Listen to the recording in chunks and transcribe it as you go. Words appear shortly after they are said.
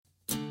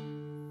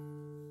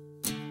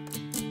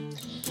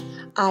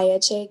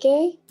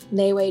Ayacheke,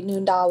 Newe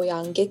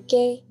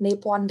Nundawiangike,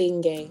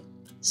 Nepwandinge,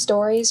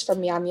 Stories from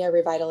Miamia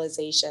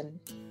Revitalization.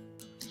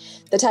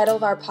 The title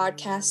of our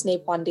podcast,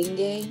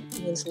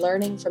 Nepwandinge, means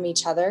learning from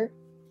each other,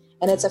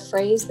 and it's a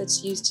phrase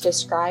that's used to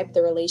describe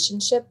the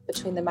relationship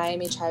between the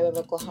Miami Tribe of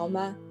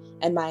Oklahoma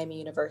and Miami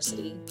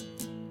University.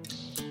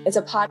 It's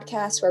a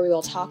podcast where we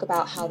will talk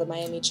about how the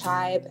Miami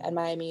Tribe and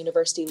Miami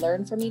University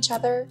learn from each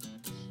other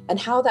and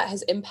how that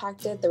has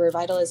impacted the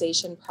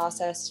revitalization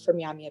process for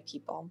Miamia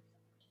people.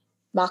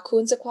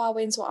 Makunzakwa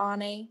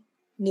Wenswaane,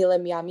 Nila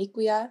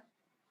Miamikuya.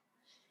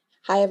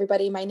 Hi,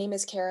 everybody. My name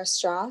is Kara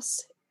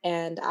Strauss,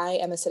 and I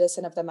am a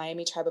citizen of the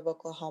Miami Tribe of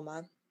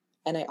Oklahoma,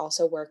 and I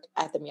also work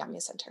at the Miamia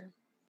Center.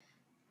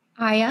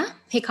 Aya,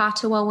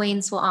 Hekatawa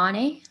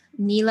Wenswaane,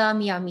 Nila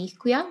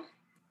Miamikuya.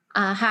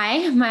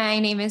 Hi, my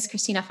name is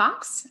Christina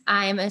Fox.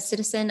 I'm a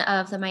citizen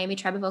of the Miami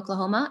Tribe of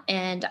Oklahoma,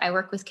 and I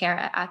work with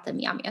Kara at the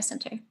Miamia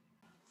Center.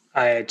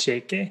 Hi,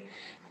 Jake.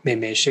 Hi,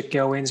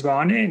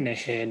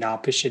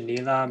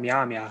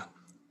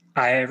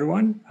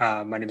 everyone.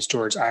 My name is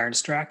George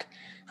Ironstrack.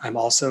 I'm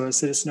also a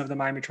citizen of the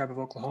Miami Tribe of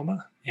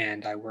Oklahoma,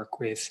 and I work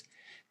with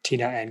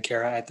Tina and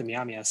Kara at the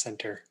Miamia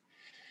Center.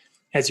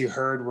 As you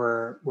heard,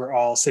 we're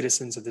all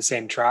citizens of the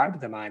same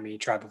tribe, the Miami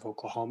Tribe of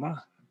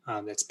Oklahoma.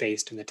 That's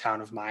based in the town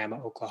of Miami,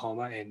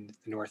 Oklahoma, in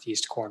the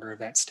northeast corner of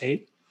that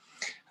state.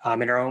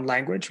 In our own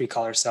language, we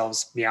call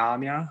ourselves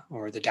Miamia,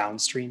 or the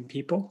downstream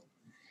people.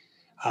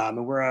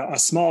 And we're a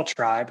small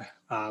tribe,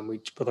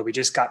 although we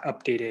just got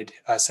updated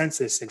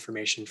census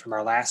information from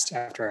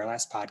after our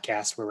last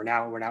podcast, where we're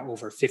now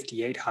over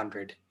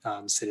 5,800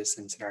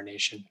 citizens in our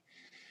nation.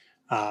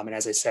 And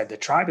as I said, the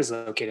tribe is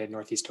located in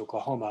northeast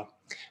Oklahoma,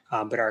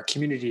 but our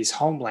community's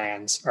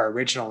homelands are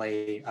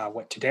originally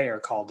what today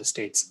are called the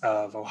states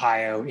of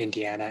Ohio,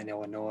 Indiana, and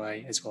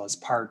Illinois, as well as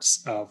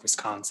parts of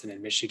Wisconsin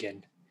and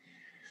Michigan.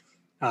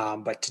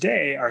 But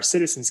today, our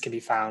citizens can be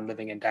found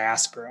living in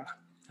diaspora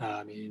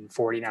in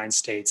 49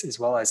 states, as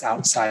well as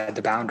outside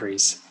the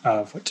boundaries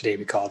of what today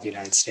we call the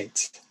United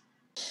States.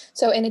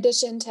 So in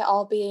addition to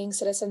all being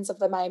citizens of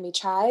the Miami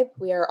Tribe,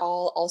 we are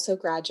all also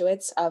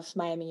graduates of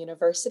Miami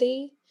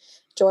University.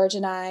 George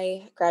and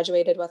I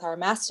graduated with our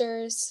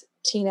master's,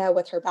 Tina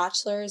with her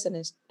bachelor's,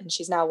 and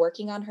she's now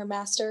working on her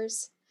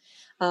master's.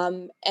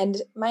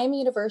 And Miami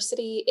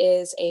University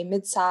is a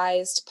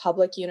mid-sized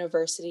public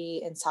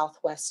university in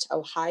Southwest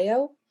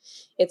Ohio.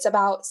 It's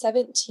about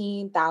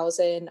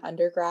 17,000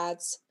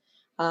 undergrads,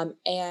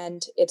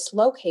 and it's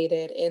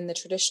located in the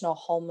traditional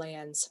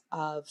homelands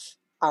of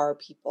our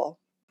people.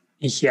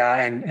 Yeah,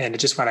 and I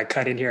just want to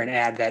cut in here and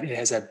add that it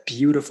has a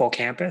beautiful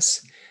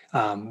campus,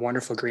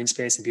 wonderful green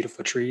space and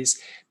beautiful trees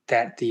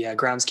that the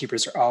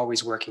groundskeepers are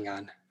always working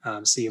on.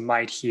 So you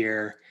might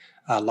hear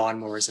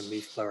lawnmowers and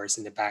leaf blowers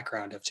in the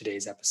background of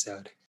today's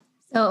episode.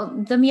 So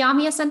the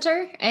Miamia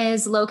Center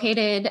is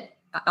located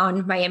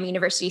on Miami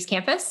University's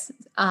campus.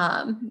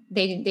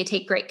 They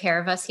take great care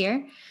of us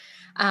here.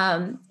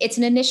 It's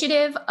an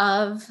initiative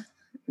of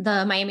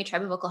the Miami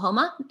Tribe of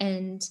Oklahoma,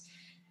 and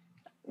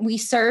we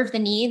serve the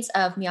needs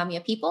of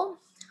Miamia people,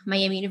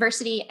 Miami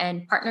University,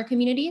 and partner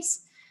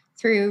communities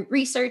through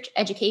research,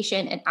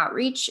 education, and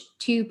outreach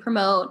to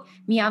promote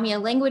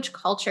Miamia language,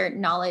 culture,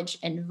 knowledge,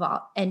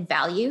 and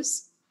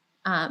values.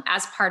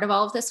 As part of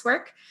all of this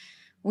work,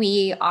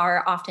 we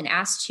are often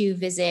asked to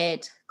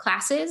visit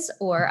classes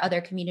or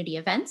other community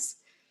events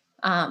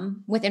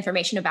with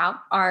information about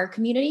our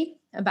community,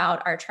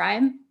 about our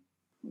tribe.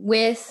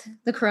 With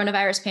the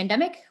coronavirus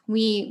pandemic,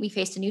 we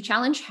faced a new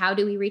challenge. How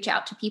do we reach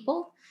out to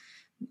people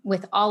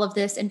with all of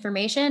this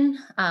information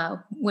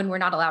when we're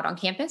not allowed on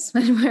campus,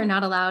 when we're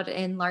not allowed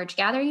in large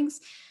gatherings?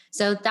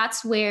 So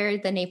that's where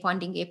the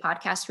Nepwandinge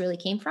podcast really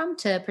came from,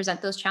 to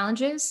present those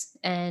challenges.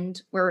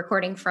 And we're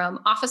recording from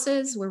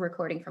offices, we're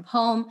recording from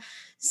home.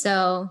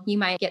 So you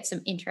might get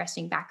some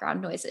interesting background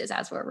noises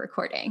as we're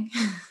recording.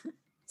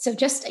 So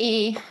just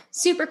a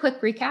super quick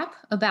recap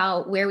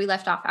about where we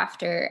left off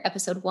after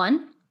episode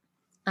 1.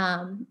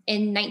 In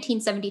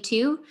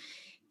 1972,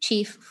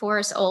 Chief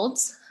Forrest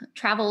Olds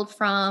traveled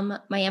from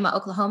Miami,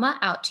 Oklahoma,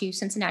 out to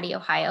Cincinnati,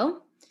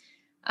 Ohio,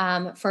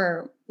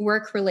 for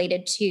work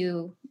related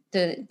to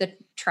the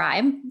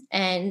tribe.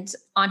 And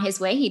on his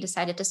way, he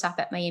decided to stop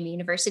at Miami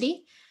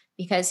University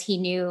because he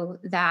knew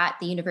that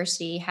the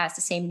university has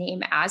the same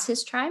name as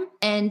his tribe.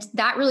 And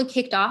that really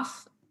kicked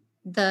off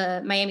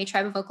the Miami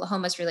Tribe of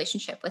Oklahoma's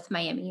relationship with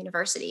Miami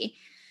University.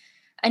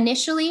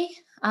 Initially,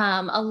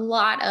 a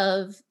lot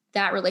of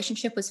that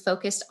relationship was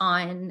focused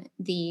on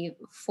the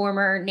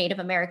former Native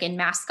American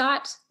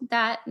mascot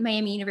that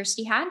Miami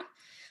University had.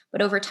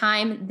 But over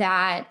time,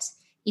 that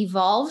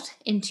evolved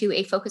into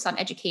a focus on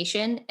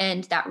education,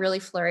 and that really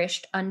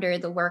flourished under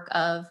the work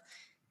of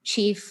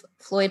Chief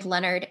Floyd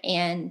Leonard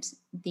and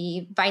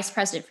the Vice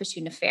President for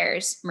Student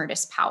Affairs,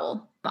 Murtis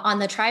Powell. On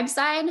the tribe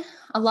side,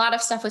 a lot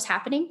of stuff was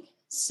happening.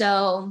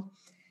 So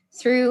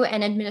through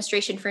an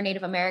Administration for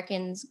Native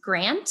Americans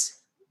grant,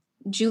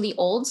 Julie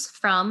Olds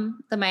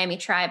from the Miami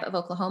Tribe of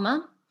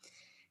Oklahoma,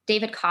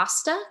 David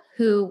Costa,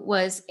 who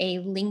was a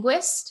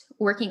linguist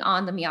working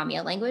on the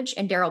Miamia language,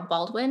 and Daryl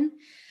Baldwin,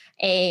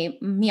 a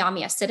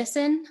Miamia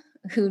citizen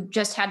who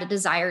just had a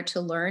desire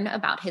to learn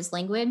about his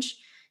language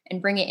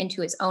and bring it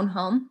into his own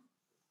home,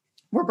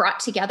 were brought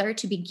together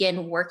to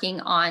begin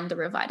working on the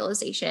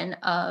revitalization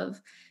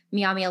of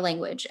Miamia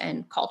language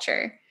and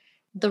culture.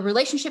 The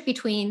relationship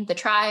between the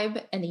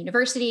tribe and the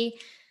university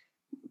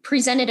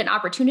presented an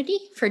opportunity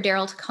for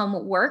Daryl to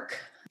come work,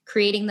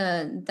 creating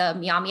the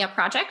Miamia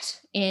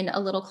project in a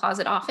little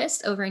closet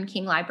office over in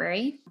King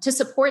Library to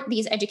support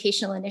these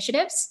educational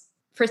initiatives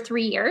for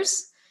 3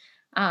 years.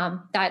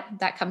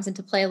 That comes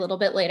into play a little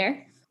bit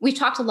later. We've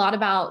talked a lot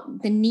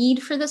about the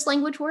need for this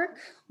language work.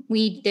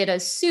 We did a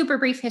super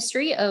brief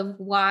history of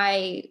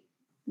why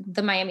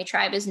the Miami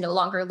tribe is no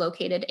longer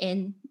located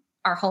in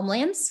our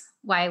homelands,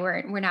 why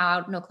we're now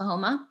out in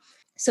Oklahoma.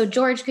 So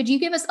George, could you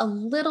give us a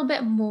little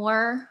bit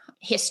more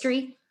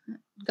history,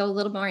 go a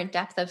little more in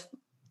depth of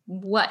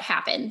what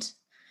happened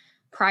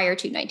prior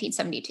to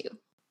 1972?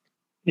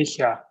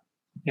 Yeah.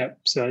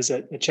 So there's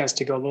a chance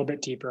to go a little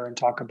bit deeper and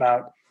talk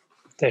about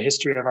the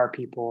history of our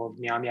people,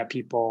 Miamia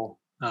people,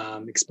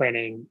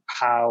 explaining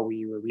how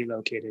we were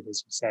relocated,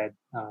 as you said,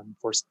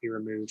 forcibly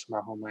removed from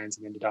our homelands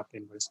and ended up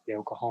in what is today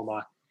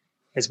Oklahoma,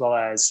 as well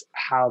as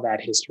how that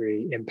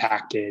history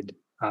impacted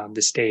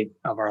the state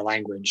of our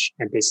language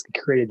and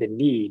basically created the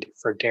need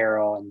for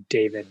Daryl and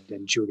David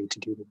and Julie to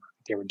do the work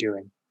they were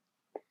doing.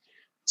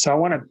 So I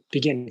want to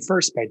begin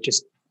first by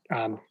just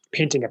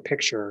painting a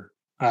picture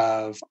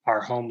of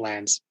our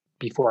homelands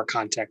before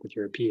contact with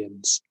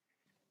Europeans.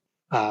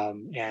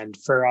 And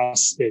for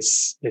us,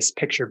 this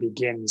picture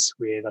begins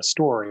with a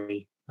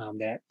story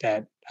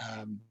that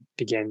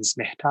begins.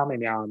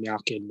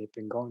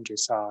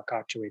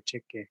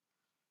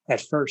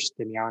 At first,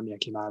 the Miamia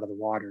came out of the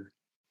water.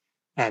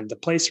 And the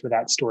place where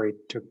that story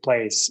took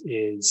place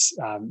is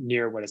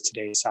near what is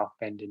today South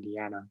Bend,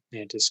 Indiana.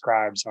 And it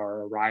describes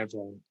our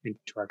arrival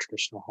into our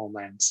traditional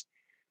homelands,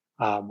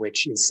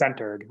 which is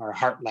centered, our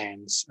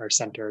heartlands are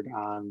centered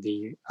on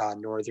the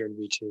northern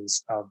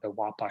reaches of the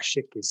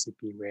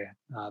Wapashikisipi,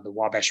 the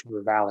Wabash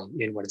River Valley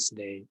in what is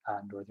today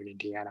northern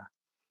Indiana.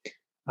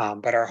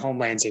 But our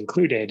homelands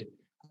included,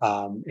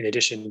 in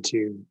addition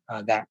to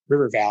that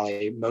river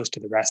valley, most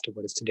of the rest of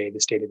what is today the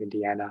state of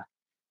Indiana,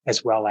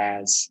 as well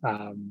as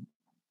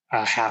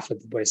half of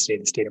what is today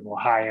the state of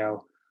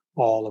Ohio,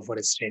 all of what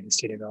is today the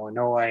state of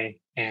Illinois,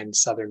 and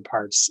southern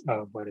parts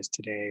of what is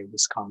today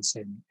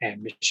Wisconsin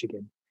and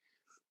Michigan.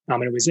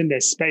 And it was in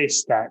this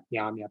space that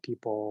Miamia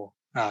people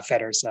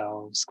fed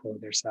ourselves,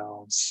 clothed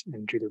ourselves,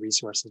 and drew the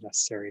resources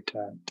necessary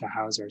to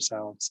house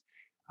ourselves.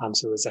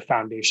 So it was a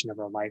foundation of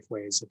our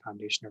lifeways, a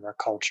foundation of our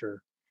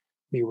culture.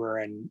 We were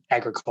an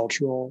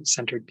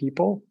agricultural-centered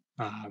people,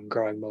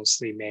 growing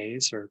mostly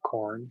maize or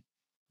corn,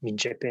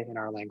 minjepe in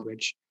our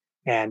language.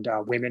 And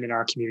women in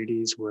our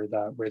communities were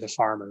the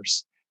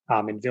farmers,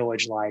 and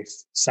village life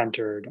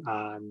centered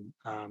on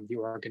the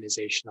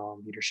organizational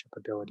and leadership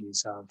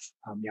abilities of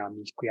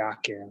Miami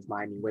Kuyake, of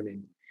Miami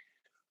women.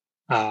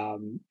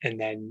 And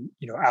then,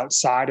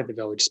 outside of the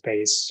village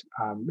space,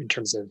 in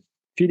terms of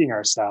feeding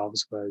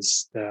ourselves,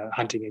 was the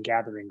hunting and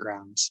gathering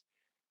grounds.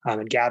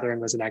 And gathering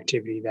was an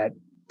activity that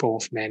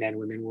both men and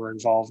women were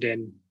involved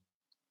in.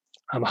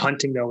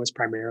 Hunting, though, was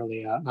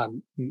primarily a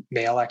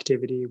male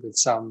activity with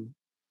some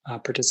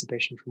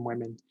participation from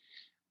women.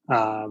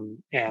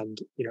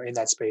 And in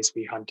that space,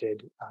 we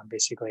hunted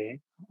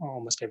basically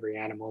almost every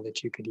animal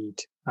that you could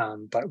eat,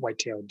 but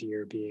white-tailed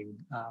deer being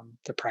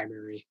the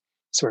primary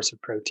source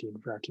of protein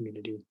for our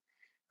community.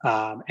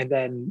 And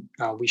then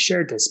we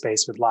shared this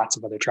space with lots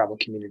of other tribal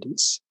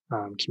communities,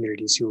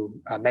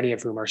 who, many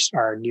of whom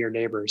are near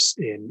neighbors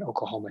in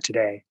Oklahoma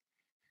today.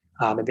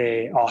 And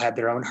they all had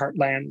their own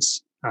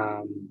heartlands,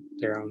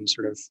 their own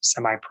sort of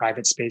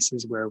semi-private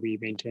spaces where we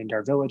maintained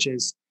our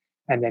villages.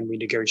 And then we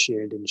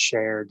negotiated and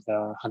shared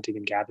the hunting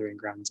and gathering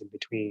grounds in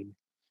between,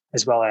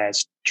 as well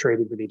as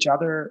traded with each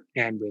other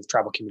and with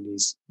tribal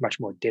communities much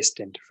more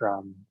distant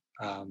from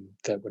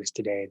what is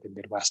today the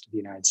Midwest of the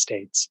United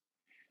States.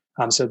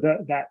 So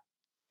that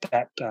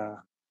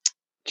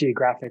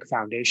geographic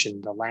foundation,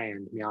 the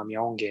land,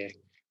 Miamionge,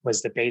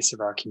 was the base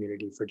of our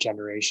community for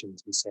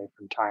generations, we say,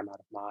 from time out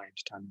of mind,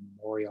 time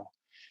immemorial.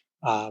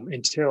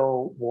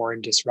 Until war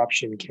and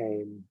disruption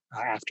came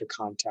after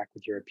contact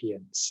with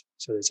Europeans.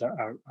 So there's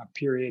a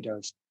period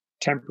of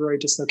temporary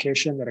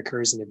dislocation that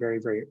occurs in the very,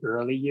 very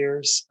early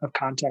years of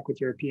contact with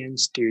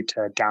Europeans due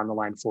to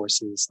down-the-line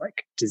forces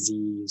like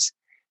disease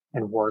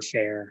and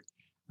warfare,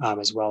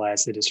 as well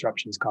as the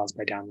disruptions caused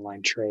by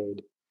down-the-line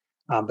trade.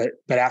 But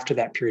after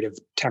that period of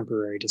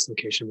temporary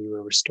dislocation, we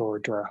were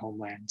restored to our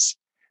homelands.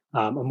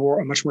 A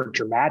much more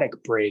dramatic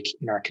break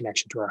in our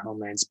connection to our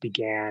homelands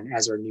began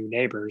as our new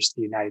neighbors,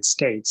 the United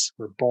States,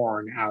 were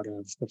born out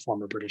of the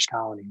former British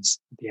colonies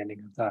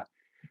at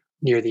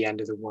near the end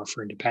of the War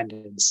for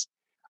Independence.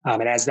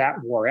 And as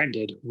that war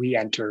ended, we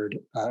entered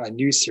a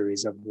new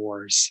series of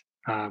wars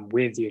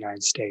with the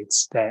United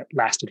States that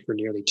lasted for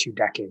nearly 2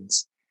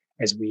 decades,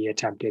 as we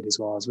attempted, as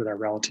well as with our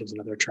relatives and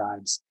other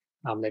tribes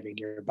living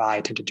nearby,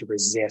 attempted to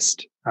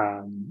resist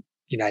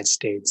United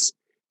States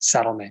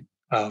settlement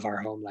of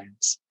our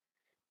homelands.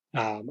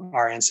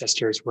 our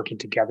ancestors, working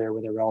together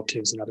with their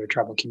relatives and other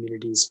tribal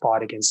communities,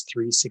 fought against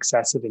 3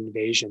 successive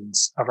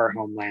invasions of our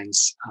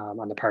homelands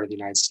on the part of the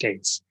United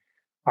States.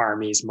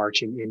 Armies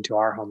marching into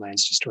our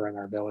homelands, destroying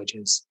our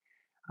villages.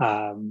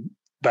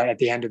 But at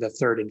the end of the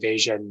 3rd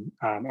invasion,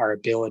 our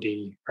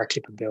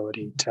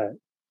capability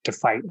to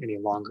fight any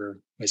longer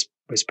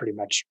was pretty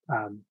much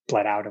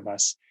bled out of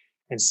us,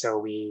 and so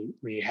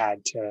we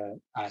had to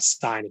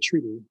sign a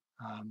treaty,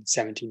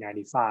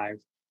 1795,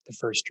 the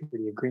first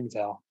Treaty of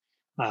Greenville,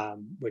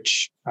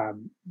 which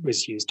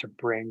was used to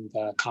bring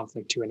the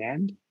conflict to an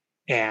end.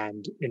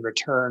 And in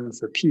return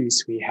for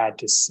peace, we had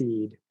to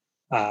cede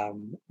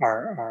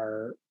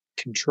our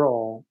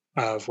control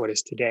of what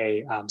is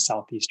today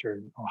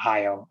southeastern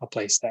Ohio, a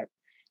place that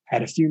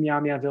had a few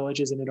Miamia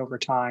villages in it over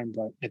time,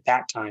 but at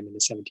that time in the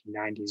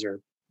 1790s or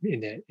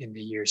in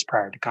the years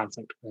prior to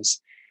conflict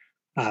was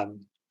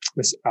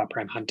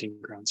prime hunting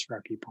grounds for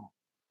our people.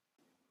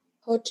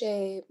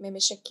 Hoche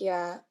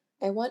Memishikia,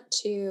 I want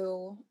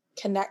to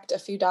connect a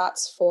few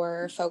dots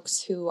for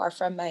folks who are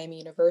from Miami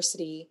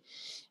University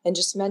and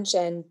just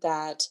mention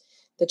that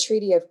the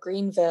Treaty of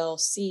Greenville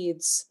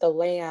cedes the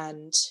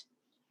land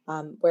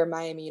where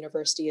Miami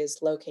University is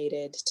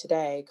located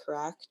today,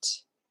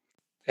 correct?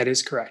 That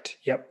is correct.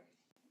 Yep.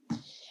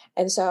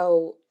 And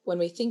so when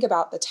we think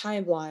about the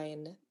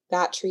timeline,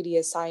 that treaty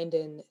is signed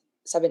in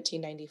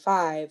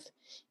 1795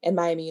 and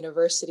Miami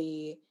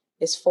University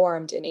is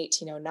formed in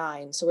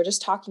 1809. So we're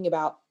just talking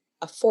about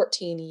a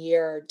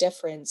 14-year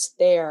difference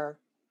there.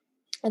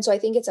 And so I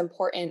think it's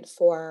important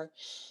for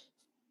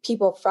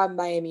people from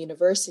Miami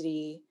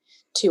University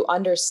to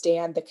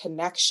understand the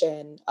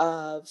connection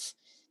of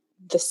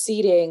the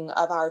ceding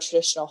of our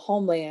traditional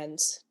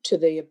homelands to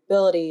the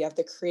ability of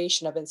the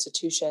creation of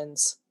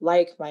institutions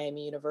like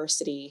Miami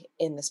University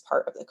in this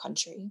part of the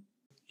country.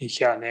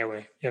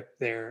 Yep,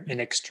 they're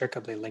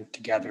inextricably linked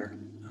together,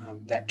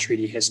 that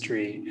treaty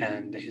history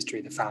and the history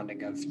of the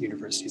founding of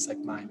universities like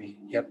Miami.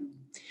 Yep.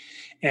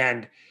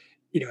 And,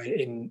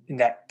 in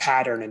that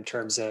pattern in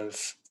terms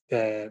of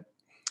the,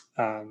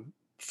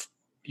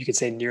 you could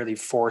say nearly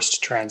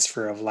forced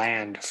transfer of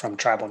land from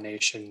tribal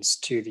nations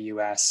to the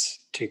U.S.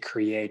 to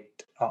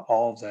create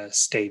all the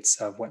states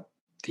of what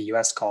the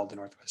U.S. called the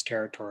Northwest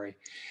Territory,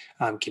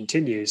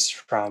 continues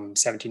from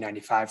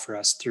 1795 for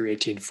us through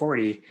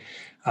 1840.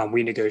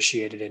 We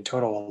negotiated in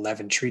total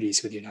 11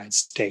 treaties with the United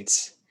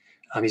States.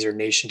 These are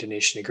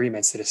nation-to-nation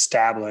agreements that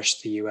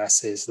established the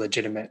U.S.'s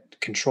legitimate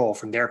control,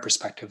 from their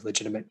perspective,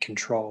 legitimate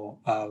control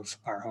of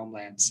our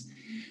homelands.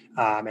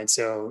 And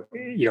so,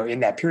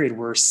 in that period,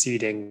 we're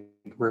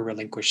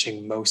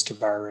relinquishing most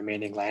of our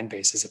remaining land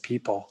base as a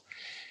people.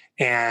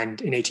 And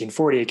in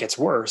 1840, it gets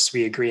worse.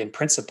 We agree in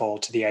principle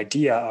to the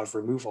idea of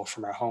removal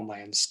from our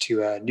homelands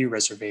to a new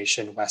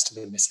reservation west of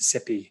the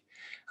Mississippi,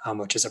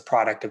 which is a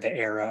product of the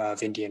era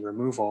of Indian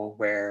removal,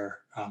 where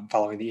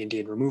following the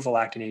Indian Removal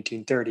Act in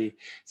 1830, the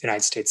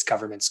United States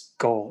government's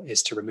goal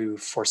is to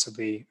remove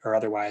forcibly or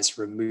otherwise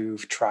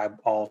remove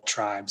all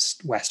tribes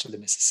west of the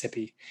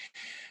Mississippi.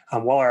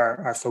 While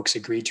our folks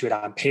agreed to it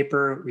on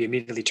paper, we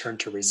immediately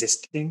turned to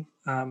resisting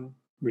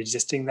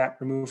that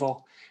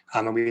removal.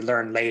 And we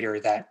learned later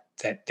that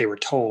they were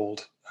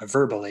told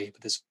verbally,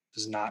 but this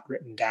was not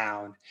written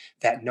down,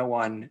 that no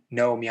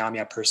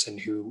Miamia person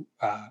who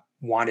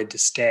wanted to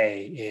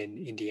stay in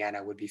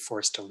Indiana would be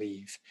forced to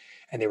leave.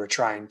 And they were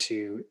trying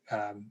to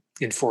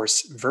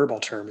enforce verbal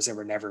terms that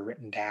were never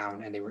written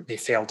down, and they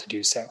failed to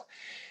do so.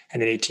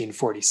 And in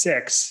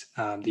 1846,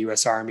 the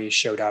U.S. Army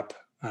showed up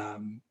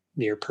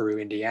near Peru,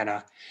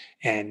 Indiana,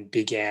 and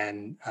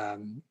began,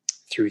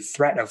 through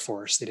threat of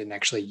force, they didn't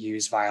actually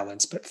use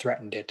violence, but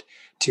threatened it,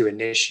 to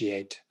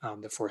initiate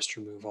the forced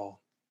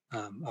removal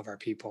of our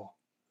people.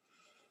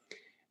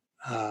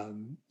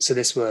 So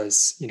this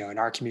was, in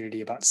our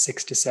community about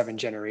 6 to 7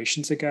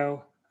 generations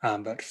ago.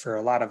 But for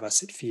a lot of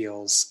us, it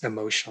feels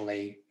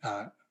emotionally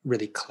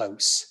really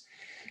close,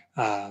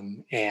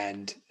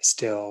 and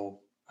still,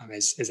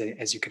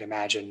 as you can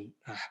imagine,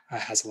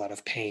 has a lot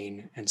of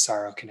pain and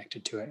sorrow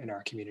connected to it in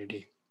our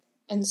community.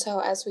 And so,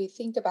 as we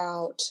think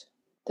about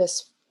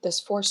this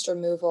forced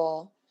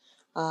removal,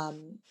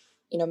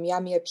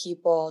 Miamia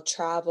people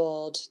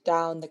traveled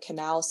down the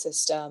canal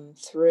system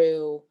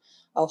through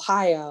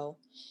Ohio.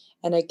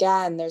 And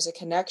again, there's a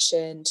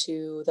connection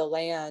to the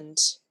land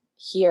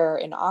here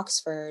in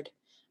Oxford,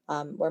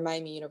 where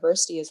Miami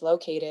University is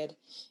located.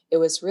 It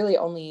was really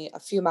only a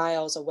few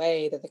miles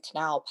away that the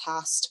canal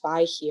passed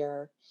by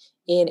here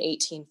in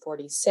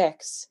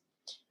 1846.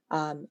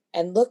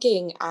 And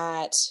looking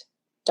at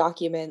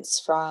documents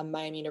from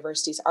Miami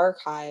University's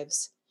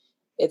archives,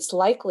 it's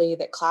likely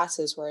that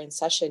classes were in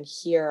session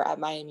here at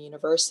Miami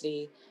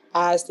University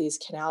as these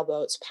canal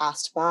boats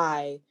passed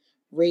by,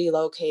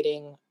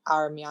 relocating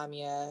our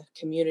Miamia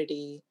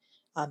community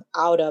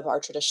out of our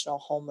traditional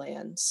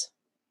homelands.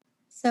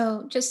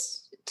 So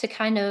just to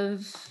kind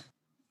of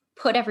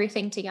put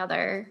everything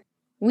together,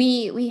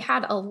 we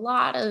had a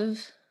lot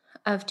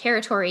of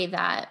territory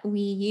that we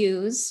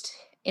used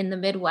in the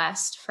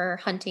Midwest for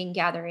hunting,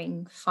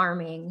 gathering,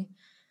 farming,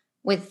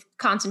 with a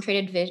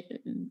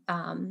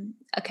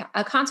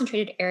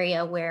concentrated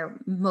area where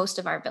most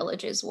of our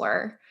villages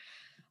were.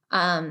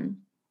 And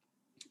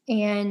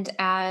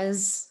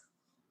as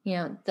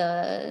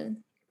the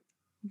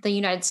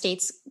United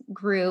States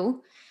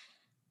grew,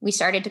 we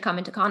started to come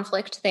into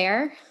conflict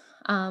there,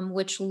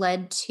 which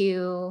led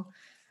to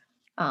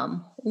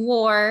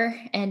war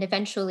and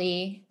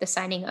eventually the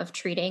signing of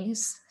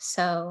treaties.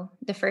 So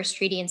the first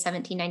treaty in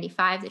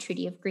 1795, the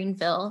Treaty of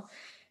Greenville,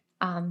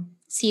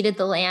 ceded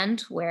the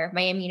land where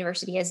Miami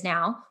University is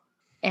now.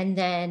 And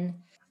then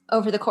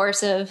over the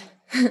course of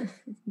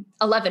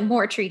 11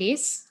 more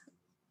treaties,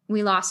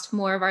 we lost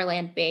more of our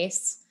land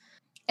base.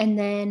 And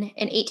then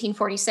in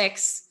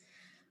 1846,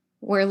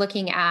 we're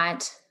looking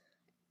at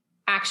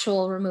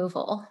actual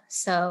removal.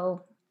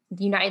 So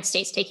the United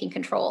States taking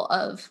control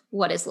of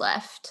what is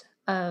left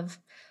of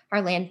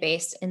our land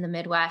base in the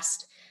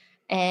Midwest.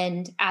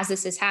 And as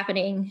this is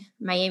happening,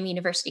 Miami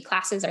University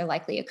classes are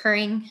likely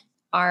occurring.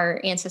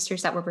 Our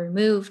ancestors that were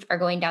removed are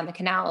going down the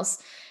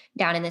canals,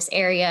 down in this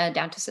area,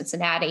 down to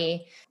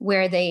Cincinnati,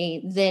 where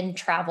they then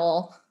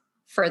travel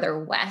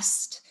further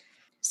west.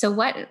 So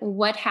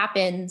what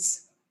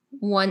happens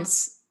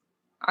once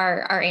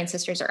our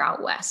ancestors are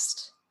out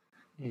west?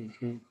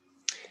 Mm-hmm.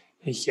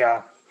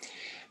 Yeah.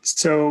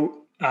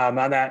 So on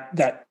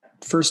that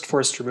first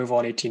forced removal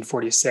in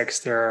 1846,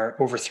 there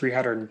are over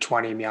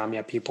 320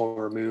 Miamia people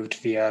removed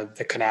via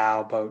the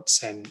canal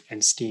boats and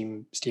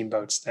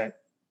steamboats that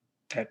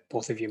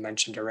both of you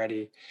mentioned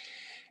already.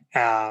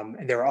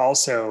 And there were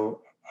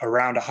also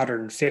around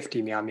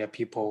 150 Miamia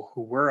people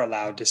who were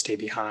allowed to stay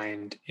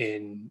behind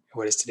in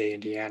what is today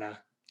Indiana.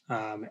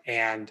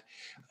 And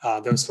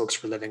those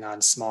folks were living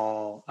on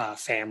small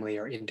family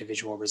or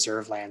individual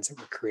reserve lands that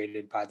were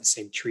created by the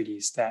same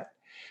treaties that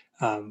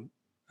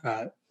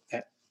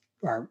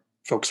our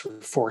folks were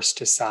forced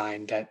to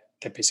sign that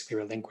basically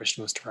relinquished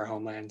most of our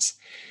homelands.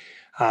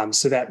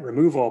 So that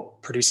removal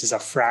produces a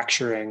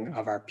fracturing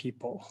of our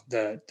people.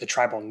 The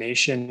tribal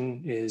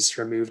nation is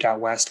removed out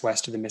west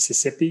of the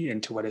Mississippi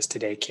into what is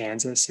today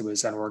Kansas. It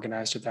was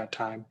unorganized at that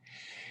time.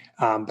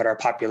 But our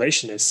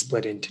population is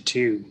split into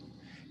two.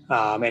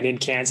 And in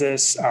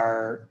Kansas,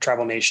 our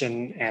tribal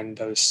nation and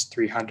those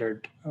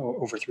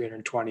over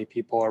 320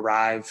 people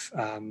arrive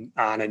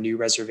on a new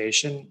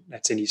reservation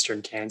that's in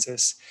eastern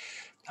Kansas,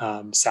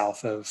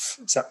 south of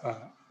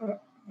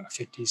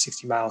 50,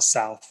 60 miles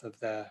south of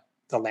the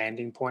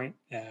landing point,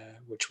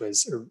 which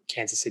was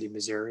Kansas City,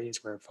 Missouri,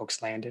 is where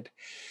folks landed.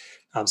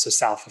 So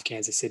south of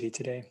Kansas City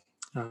today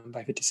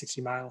by 50,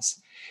 60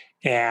 miles.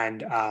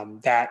 And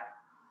that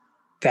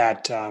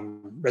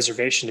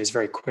reservation is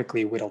very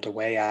quickly whittled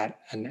away at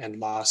and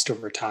lost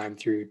over time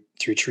through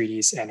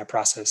treaties and a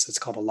process that's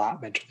called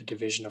allotment, or the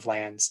division of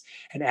lands.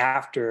 And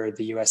after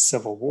the U.S.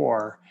 Civil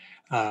War,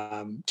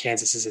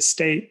 Kansas is a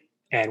state.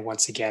 And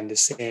once again, the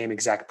same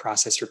exact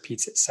process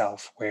repeats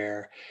itself,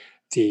 where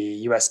the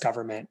U.S.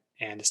 government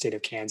and the state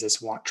of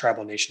Kansas want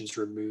tribal nations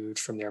removed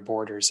from their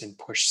borders and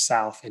pushed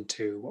south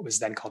into what was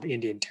then called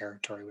Indian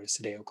Territory, what is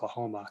today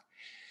Oklahoma.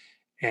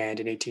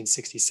 And in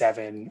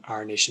 1867,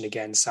 our nation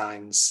again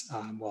signs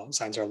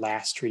our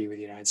last treaty with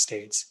the United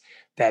States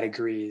that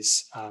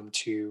agrees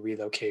to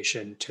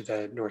relocation to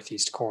the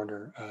northeast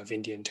corner of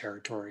Indian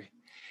Territory.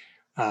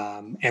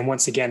 And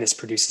once again, this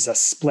produces a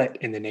split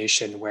in the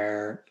nation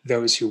where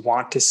those who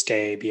want to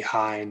stay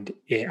behind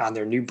on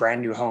their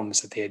brand new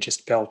homes that they had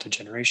just built a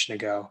generation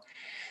ago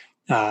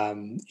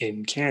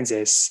in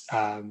Kansas,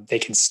 they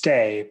can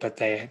stay, but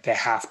they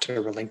have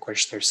to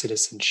relinquish their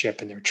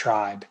citizenship and their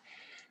tribe,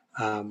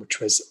 which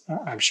was,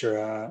 I'm sure,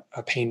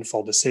 a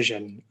painful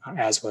decision,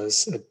 as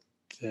was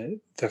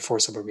the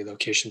forcible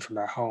relocation from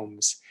our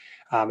homes.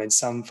 And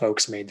some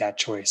folks made that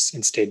choice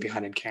and stayed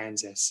behind in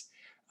Kansas.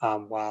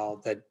 While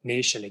the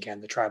nation,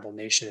 again, the tribal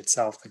nation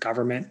itself, the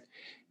government,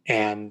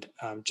 and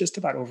just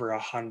about over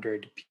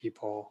 100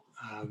 people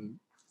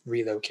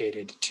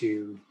relocated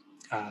to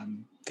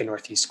the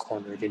northeast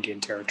corner of Indian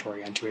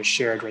Territory onto a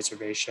shared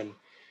reservation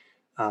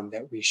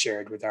that we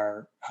shared with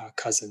our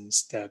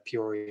cousins, the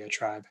Peoria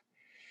tribe.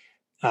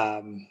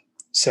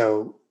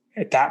 So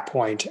at that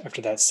point,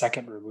 after that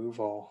second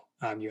removal,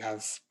 you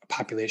have a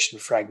population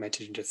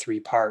fragmented into three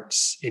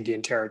parts: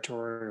 Indian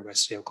Territory,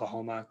 West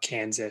Oklahoma,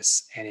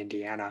 Kansas, and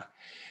Indiana.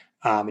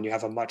 And you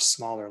have a much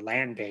smaller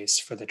land base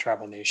for the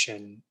tribal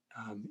nation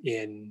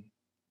in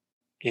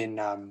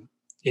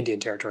Indian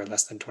Territory.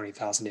 Less than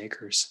 20,000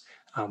 acres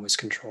was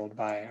controlled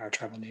by our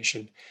tribal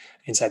nation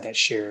inside that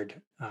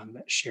shared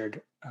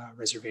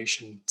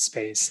reservation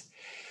space.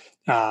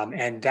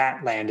 And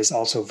that land is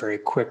also very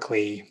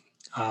quickly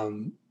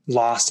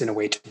lost in a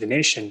way to the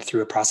nation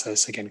through a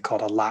process, again,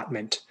 called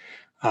allotment,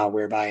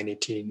 whereby in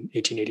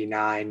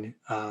 1889,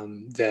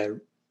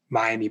 the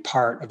Miami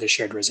part of the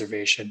shared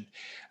reservation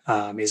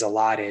is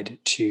allotted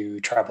to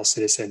tribal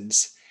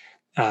citizens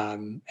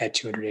at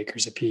 200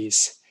 acres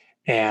apiece.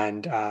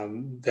 And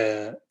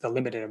the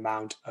limited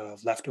amount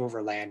of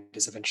leftover land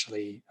is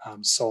eventually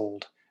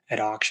sold at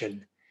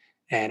auction.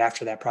 And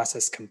after that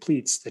process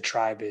completes, the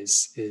tribe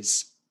is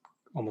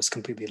almost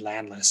completely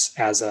landless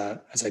as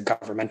a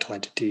governmental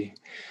entity.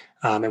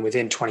 And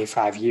within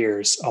 25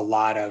 years, a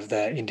lot of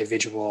the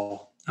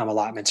individual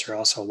allotments are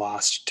also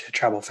lost to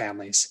tribal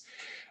families.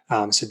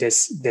 So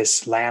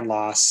this land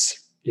loss,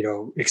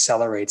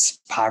 accelerates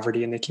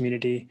poverty in the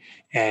community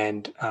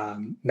and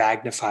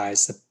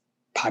magnifies the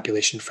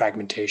population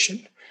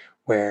fragmentation,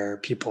 where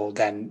people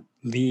then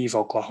leave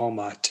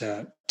Oklahoma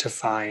to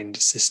find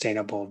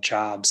sustainable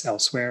jobs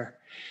elsewhere.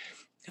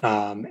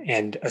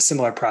 And a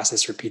similar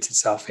process repeats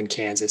itself in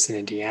Kansas and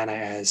Indiana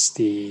as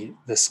the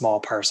small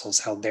parcels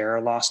held there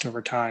are lost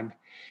over time.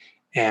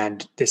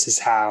 And this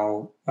is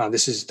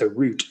this is the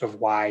root of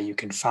why you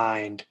can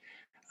find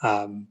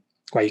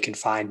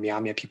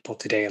Miamia people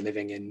today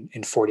living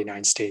in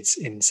 49 states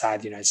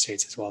inside the United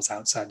States, as well as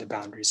outside the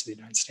boundaries of the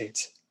United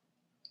States.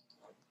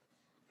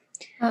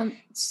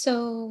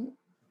 So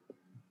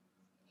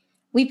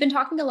we've been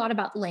talking a lot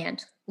about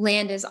land.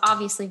 Land is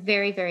obviously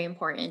very, very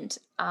important.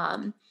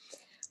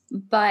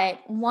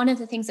 But one of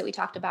the things that we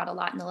talked about a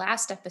lot in the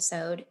last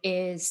episode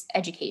is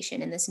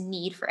education and this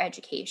need for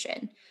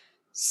education.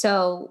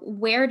 So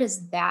where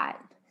does that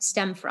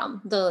stem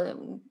from?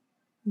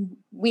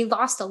 We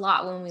lost a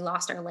lot when we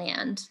lost our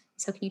land.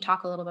 So can you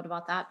talk a little bit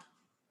about that?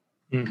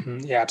 Mm-hmm.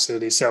 Yeah,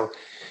 absolutely. So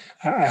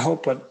I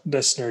hope what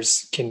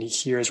listeners can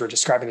hear as we're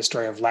describing the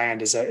story of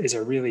land is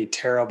a really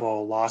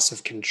terrible loss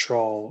of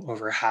control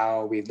over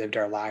how we lived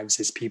our lives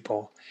as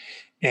people.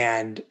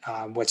 And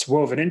what's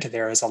woven into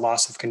there is a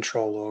loss of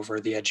control over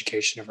the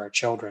education of our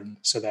children,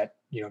 so that,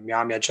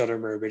 Miamia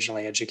children were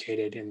originally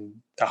educated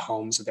in the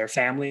homes of their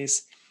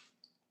families.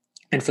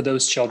 And for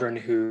those children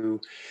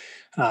who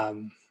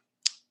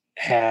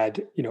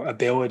had,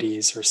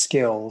 abilities or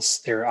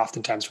skills, they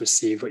oftentimes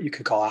received what you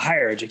could call a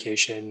higher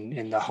education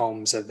in the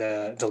homes of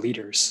the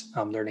leaders,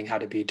 learning how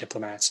to be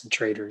diplomats and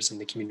traders in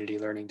the community,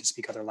 learning to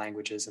speak other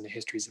languages and the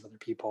histories of other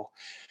people.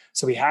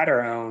 So we had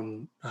our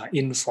own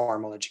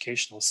informal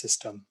educational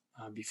system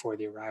before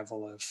the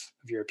arrival of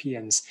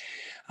Europeans.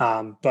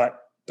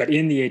 But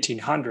in the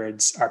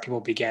 1800s, our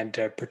people began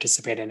to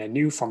participate in a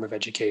new form of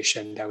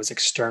education that was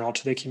external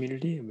to the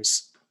community. It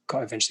was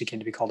eventually came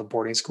to be called a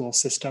boarding school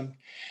system,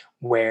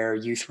 where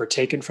youth were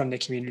taken from the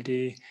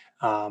community,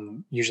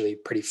 usually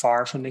pretty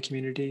far from the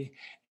community,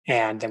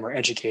 and then were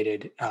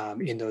educated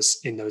in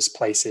those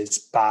places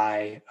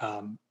by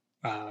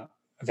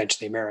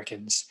eventually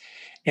Americans.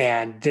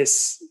 And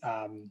this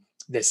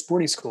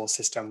boarding school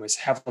system was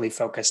heavily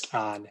focused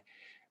on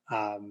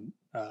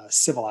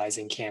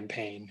civilizing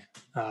campaign.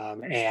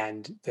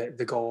 And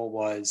the goal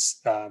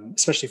was,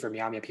 especially for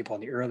Miamia people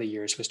in the early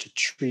years, was to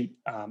treat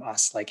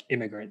us like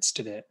immigrants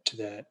to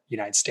the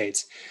United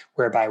States,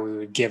 whereby we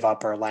would give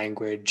up our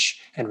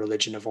language and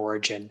religion of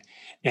origin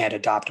and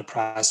adopt a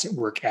Protestant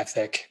work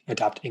ethic,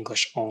 adopt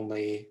English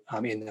only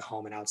in the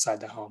home and outside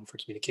the home for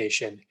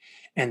communication,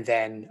 and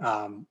then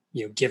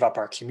give up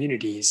our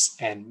communities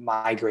and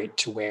migrate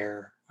to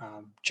where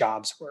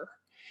jobs were.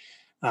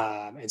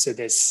 And so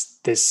this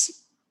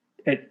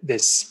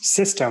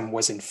system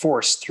was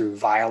enforced through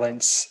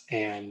violence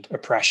and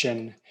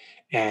oppression,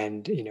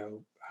 and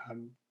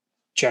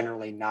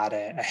generally not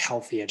a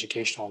healthy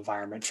educational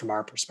environment from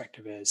our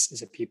perspective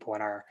as a people.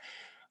 And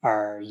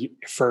our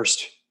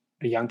first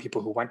young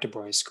people who went to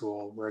boarding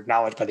school were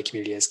acknowledged by the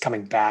community as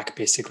coming back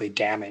basically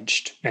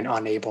damaged and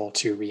unable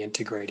to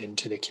reintegrate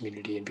into the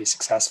community and be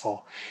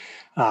successful.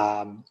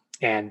 And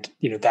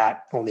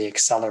that only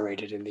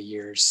accelerated in the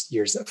years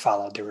that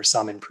followed. There were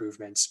some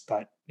improvements,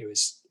 but it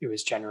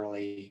was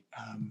generally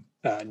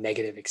a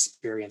negative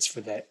experience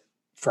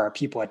for our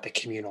people at the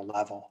communal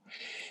level.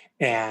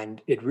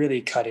 And it really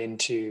cut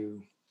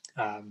into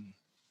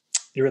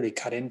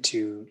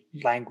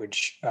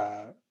language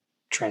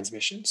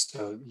transmissions.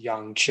 So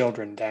young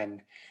children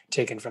then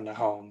taken from the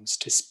homes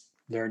to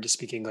learn to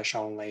speak English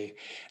only.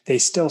 They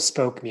still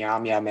spoke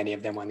Miamia, many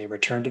of them, when they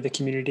returned to the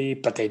community,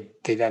 but they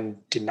then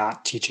did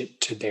not teach it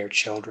to their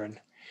children.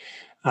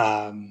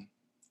 And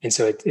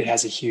so it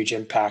has a huge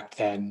impact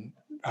then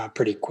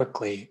pretty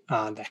quickly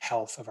on the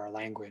health of our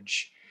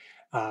language.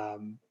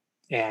 And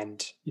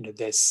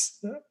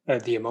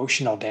the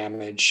emotional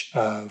damage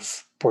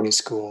of boarding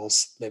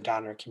schools lived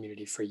on in our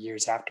community for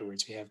years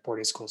afterwards. We have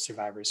boarding school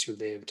survivors who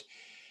lived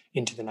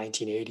into the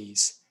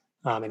 1980s.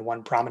 And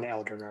one prominent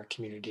elder in our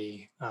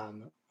community,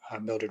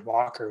 Mildred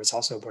Walker, was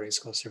also a boarding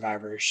school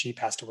survivor. She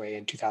passed away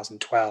in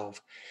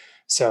 2012.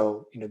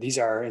 So, these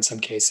are in some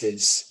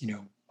cases,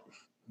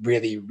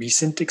 really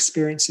recent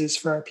experiences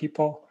for our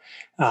people.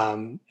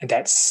 And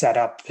that set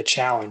up the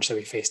challenge that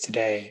we face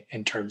today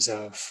in terms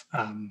of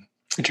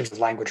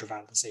language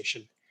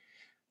revitalization.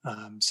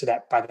 So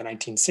that by the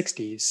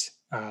 1960s,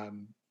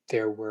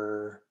 there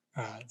were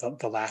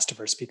the last of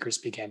our speakers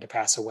began to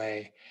pass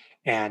away.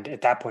 And at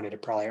that point, it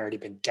had probably already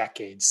been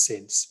decades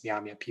since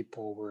Miamia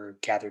people were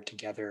gathered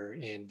together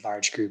in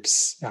large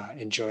groups,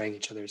 enjoying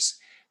each other's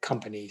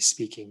company,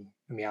 speaking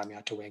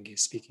Miamia Tawenge,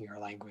 speaking our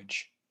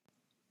language.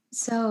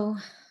 So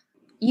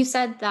you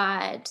said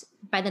that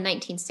by the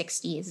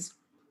 1960s,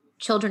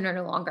 children are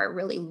no longer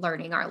really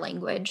learning our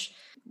language.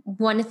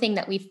 One thing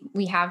that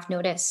we have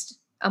noticed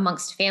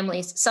amongst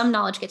families. Some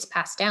knowledge gets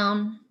passed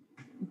down,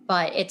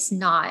 but it's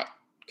not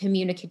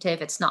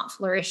communicative, it's not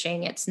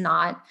flourishing, it's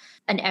not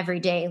an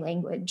everyday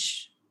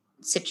language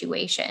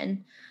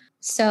situation.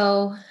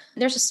 So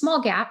there's a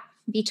small gap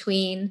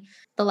between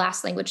the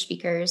last language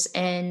speakers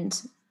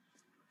and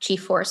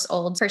Chief Forrest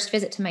Old's first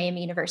visit to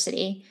Miami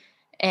University.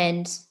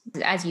 And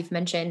as you've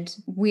mentioned,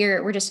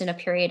 we're just in a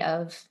period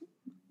of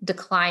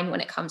decline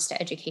when it comes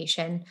to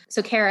education.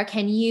 So Kara,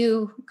 can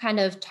you kind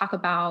of talk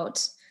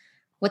about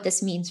what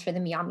this means for the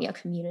Myaamia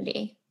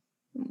community,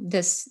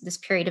 this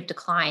period of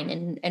decline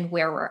and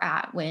where we're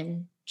at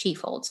when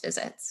Chief Olds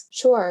visits?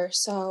 Sure.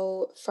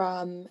 So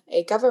from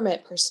a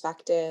government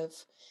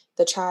perspective,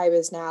 the tribe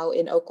is now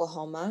in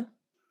Oklahoma,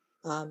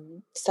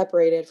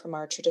 separated from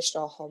our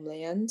traditional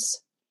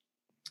homelands.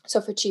 So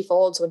for Chief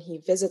Olds, when he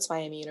visits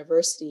Miami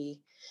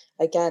University,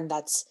 again,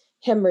 that's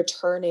him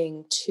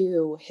returning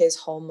to his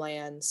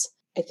homelands.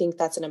 I think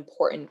that's an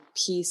important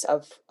piece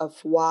of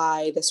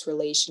why this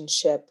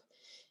relationship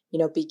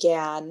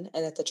began,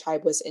 and that the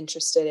tribe was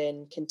interested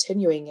in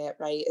continuing it,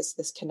 right, is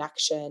this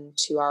connection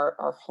to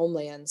our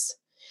homelands.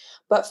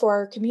 But for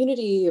our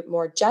community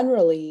more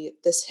generally,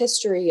 this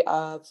history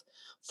of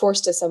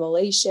forced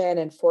assimilation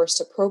and forced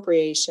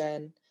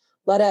appropriation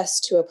led us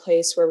to a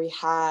place where we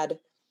had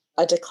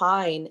a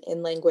decline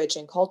in language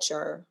and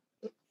culture.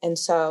 And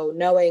so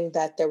knowing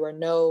that there were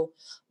no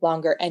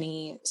longer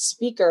any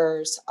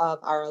speakers of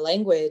our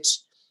language,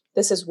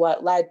 this is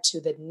what led to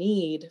the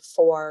need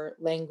for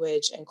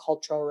language and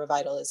cultural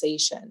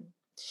revitalization.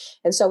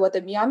 And so what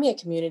the Myaamia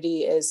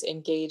community is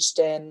engaged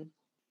in,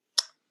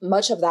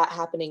 much of that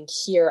happening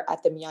here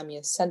at the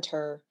Myaamia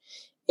Center,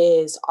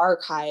 is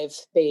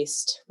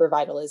archive-based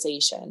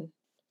revitalization.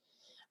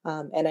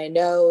 And I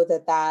know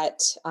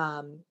that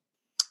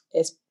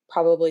is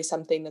probably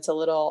something that's a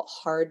little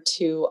hard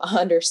to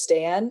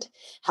understand.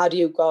 How do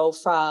you go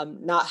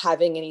from not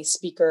having any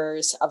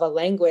speakers of a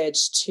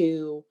language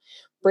to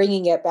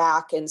bringing it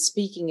back and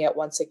speaking it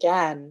once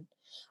again?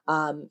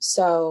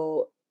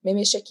 So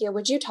maybe Shakia,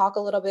 would you talk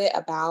a little bit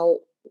about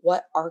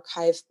what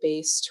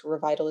archive-based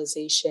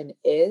revitalization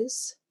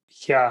is?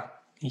 Yeah.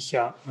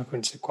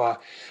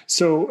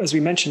 So as we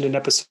mentioned in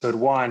episode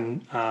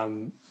 1,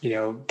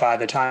 by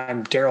the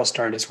time Daryl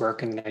started his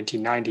work in the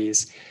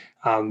 1990s,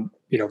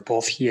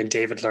 both he and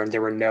David learned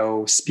there were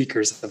no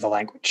speakers of the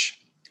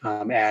language.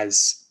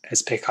 As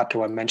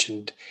Pekatoa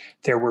mentioned,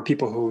 there were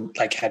people who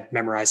had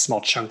memorized small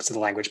chunks of the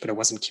language, but it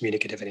wasn't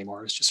communicative anymore.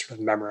 It was just sort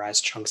of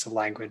memorized chunks of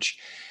language.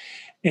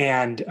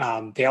 And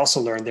they also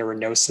learned there were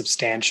no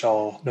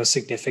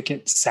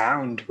significant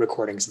sound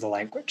recordings of the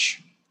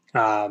language.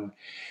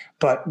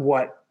 But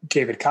what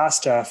David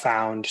Costa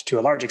found to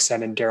a large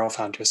extent, and Daryl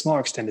found to a smaller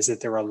extent, is that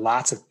there were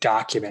lots of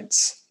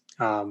documents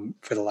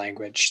for the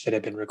language that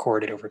had been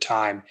recorded over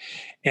time.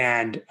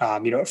 And,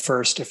 at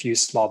first, a few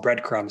small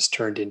breadcrumbs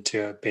turned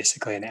into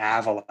basically an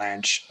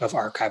avalanche of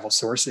archival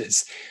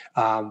sources,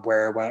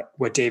 where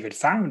what David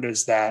found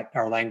is that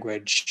our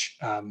language,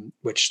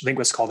 which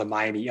linguists call the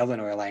Miami,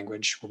 Illinois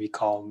language, what we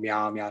call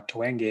Myaamia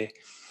Toenge,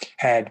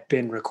 had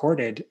been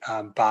recorded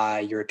by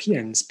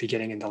Europeans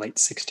beginning in the late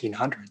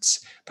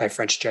 1600s by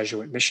French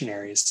Jesuit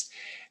missionaries.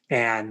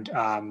 And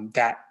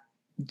that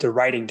the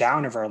writing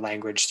down of our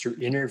language through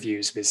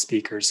interviews with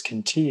speakers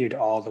continued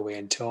all the way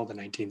until the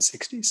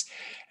 1960s.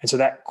 And so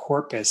that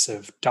corpus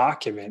of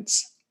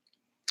documents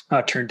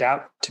turned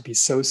out to be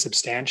so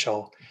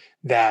substantial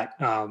that,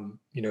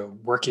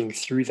 working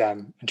through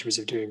them in terms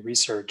of doing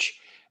research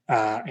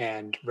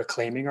and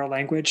reclaiming our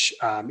language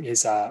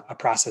is a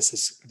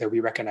process that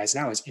we recognize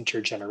now as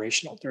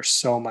intergenerational. There's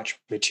so much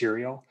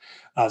material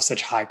of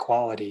such high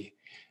quality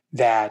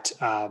that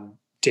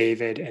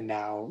David and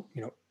now,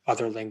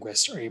 other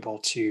linguists are able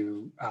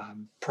to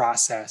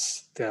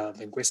process the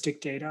linguistic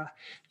data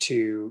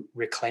to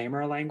reclaim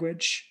our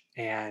language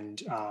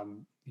and,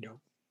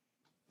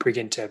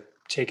 begin to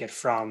take it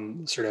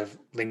from sort of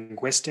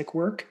linguistic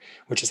work,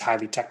 which is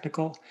highly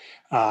technical,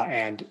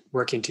 and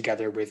working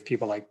together with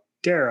people like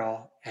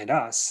Daryl and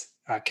us,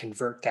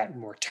 convert that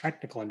more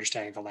technical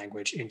understanding of the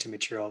language into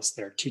materials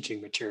that are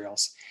teaching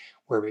materials,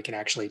 where we can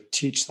actually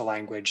teach the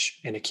language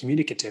in a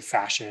communicative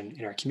fashion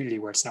in our community,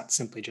 where it's not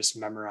simply just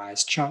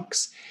memorized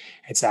chunks.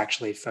 It's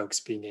actually folks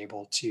being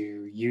able to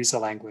use the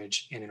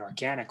language in an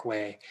organic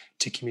way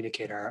to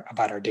communicate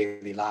about our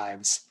daily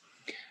lives.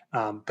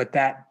 But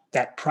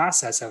that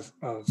process of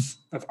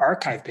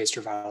archive-based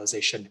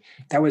revitalization,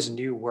 that was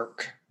new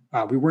work.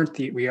 We weren't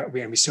and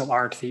we still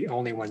aren't the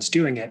only ones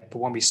doing it. But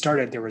when we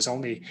started, there was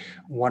only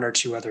one or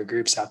two other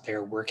groups out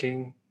there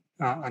working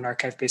on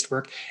archive-based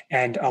work,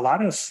 and a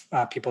lot of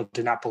people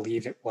did not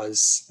believe it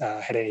was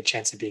had any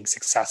chance of being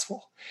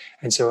successful.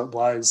 And so it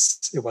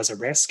was a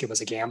risk, it was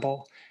a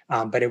gamble,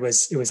 but it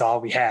was all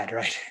we had,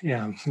 right?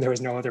 There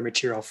was no other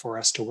material for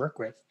us to work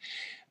with,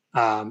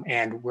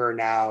 and we're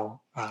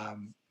now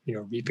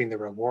reaping the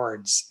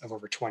rewards of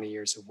over 20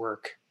 years of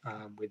work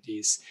with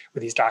these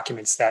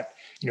documents that,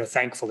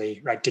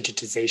 thankfully, right,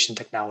 digitization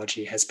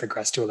technology has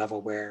progressed to a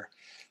level where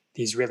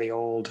these really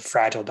old,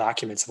 fragile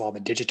documents have all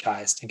been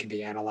digitized and can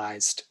be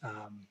analyzed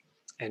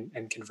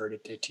and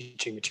converted to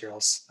teaching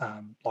materials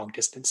long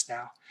distance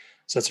now.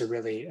 So it's a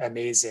really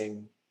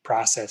amazing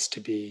process to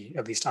be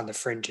at least on the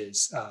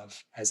fringes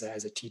of as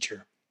a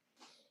teacher.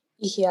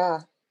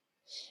 Yeah.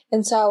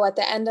 And so at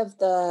the end of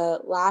the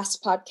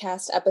last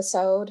podcast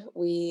episode,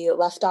 we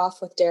left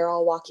off with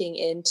Daryl walking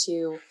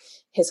into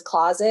his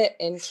closet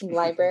in King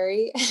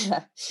Library.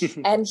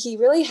 And he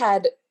really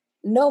had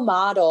no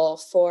model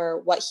for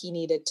what he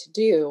needed to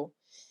do.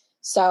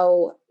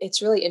 So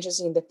it's really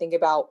interesting to think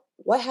about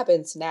what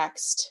happens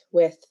next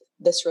with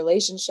this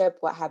relationship,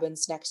 what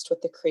happens next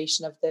with the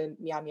creation of the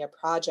Mia Mia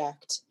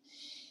project.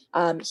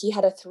 He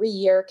had a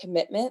 3-year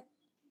commitment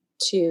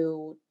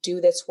to do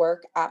this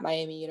work at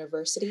Miami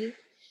University.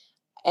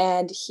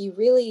 And he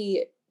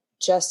really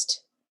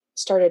just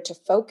started to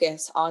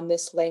focus on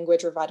this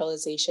language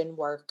revitalization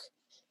work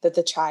that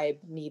the tribe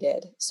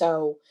needed.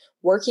 So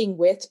working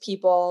with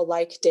people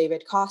like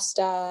David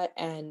Costa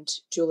and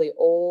Julie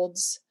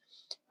Olds,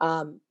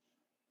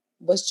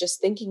 was just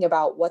thinking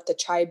about what the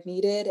tribe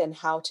needed and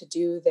how to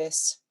do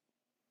this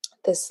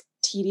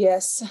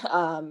tedious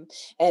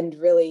and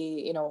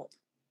really,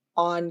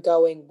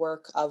 ongoing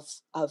work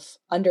of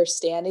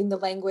understanding the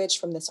language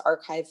from this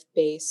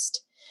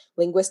archive-based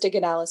linguistic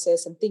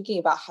analysis and thinking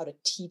about how to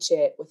teach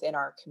it within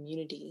our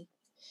community.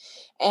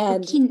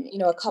 And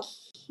a couple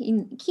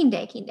Keen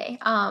day.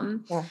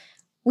 Yeah.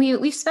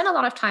 We've spent a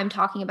lot of time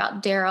talking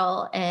about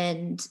Daryl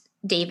and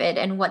David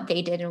and what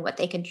they did and what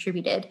they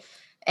contributed.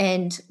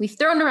 And we've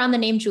thrown around the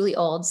name Julie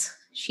Olds.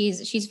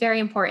 She's very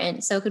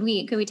important. So could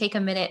we take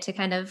a minute to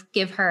kind of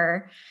give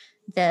her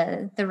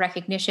the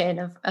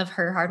recognition of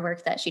her hard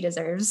work that she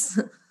deserves?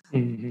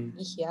 Mm-hmm.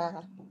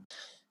 Yeah.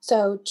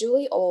 So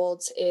Julie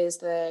Olds is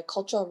the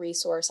cultural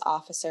resource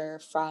officer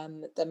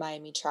from the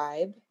Miami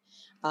tribe.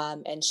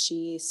 And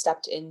she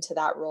stepped into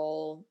that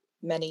role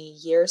many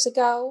years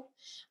ago.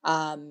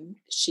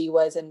 She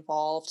was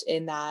involved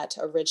in that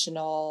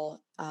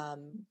original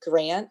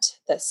grant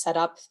that set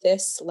up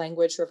this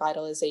language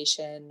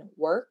revitalization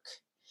work.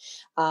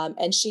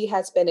 And she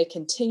has been a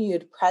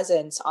continued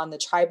presence on the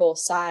tribal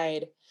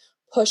side,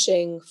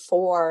 pushing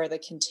for the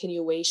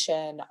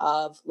continuation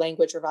of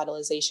language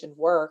revitalization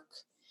work.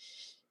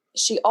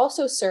 She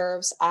also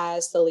serves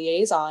as the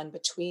liaison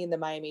between the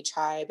Miami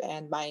tribe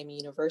and Miami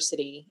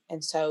University.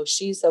 And so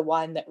she's the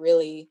one that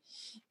really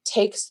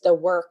takes the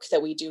work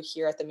that we do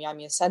here at the Mia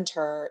Mia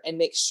Center and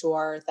makes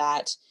sure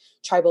that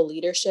tribal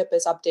leadership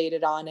is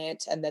updated on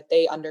it and that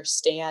they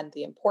understand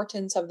the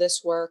importance of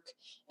this work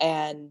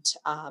and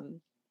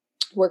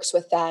works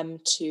with them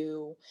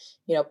to,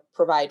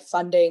 provide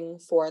funding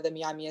for the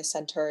Mia Mia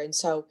Center. And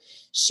so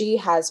she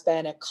has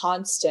been a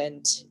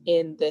constant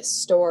in this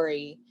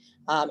story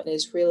and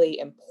is really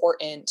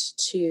important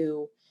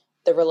to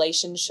the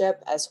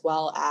relationship as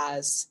well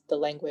as the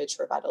language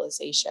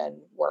revitalization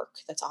work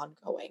that's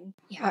ongoing.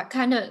 Yeah,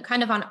 kind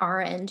of on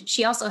our end.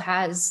 She also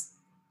has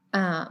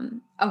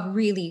a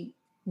really,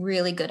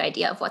 really good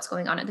idea of what's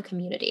going on in the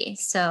community.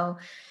 So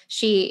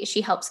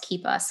she helps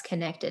keep us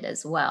connected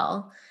as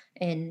well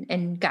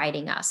and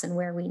guiding us and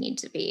where we need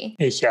to be.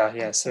 Yeah.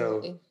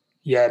 Absolutely. So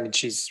yeah, I mean,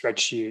 she's right.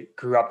 She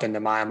grew up in the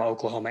Miami,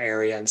 Oklahoma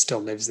area and still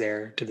lives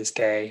there to this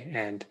day.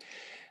 And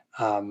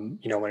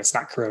when it's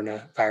not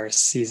coronavirus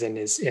season,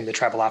 is in the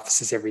tribal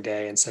offices every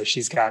day. And so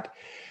she's got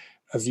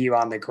a view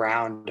on the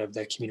ground of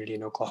the community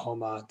in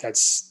Oklahoma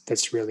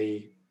that's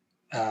really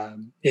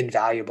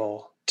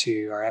invaluable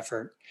to our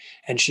effort.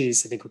 And I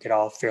think we could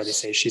all fairly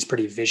say she's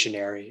pretty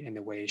visionary in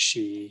the way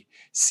she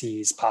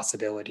sees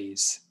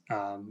possibilities.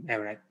 And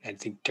I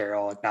think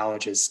Daryl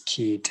acknowledges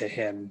key to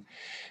him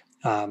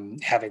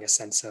having a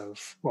sense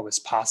of what was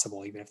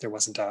possible, even if there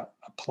wasn't a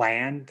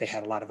plan. They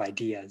had a lot of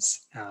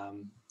ideas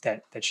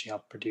that she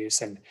helped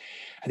produce. And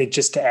I think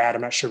just to add,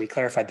 I'm not sure we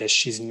clarified this,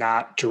 she's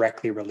not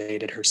directly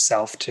related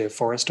herself to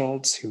Forrest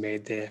Olds, who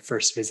made the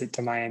first visit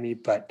to Miami,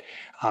 but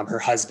her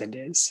husband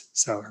is.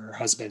 So her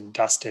husband,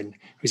 Dustin,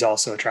 who's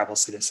also a tribal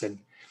citizen,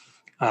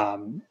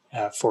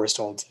 Forrest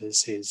Olds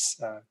is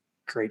his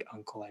great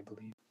uncle, I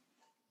believe.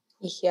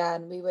 Yeah,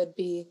 and we would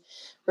be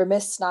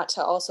remiss not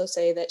to also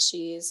say that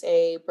she's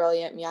a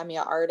brilliant Mia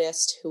Mia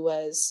artist who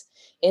was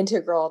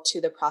integral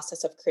to the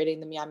process of creating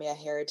the Mia Mia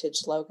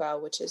Heritage logo,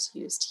 which is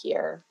used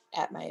here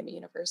at Miami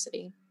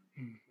University.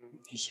 Mm-hmm.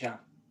 Yeah.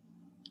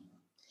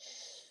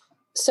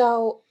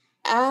 So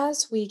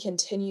as we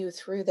continue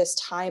through this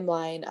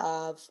timeline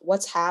of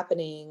what's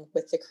happening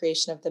with the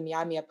creation of the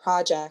Mia Mia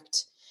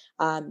project,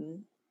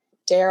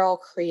 Daryl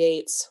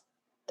creates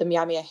the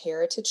Mia Mia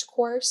Heritage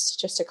course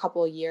just a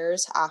couple of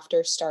years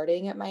after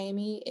starting at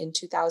Miami in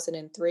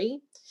 2003.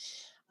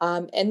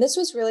 And this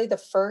was really the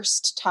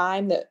first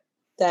time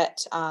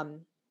that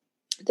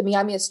the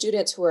Mia Mia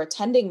students who were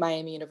attending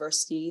Miami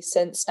University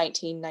since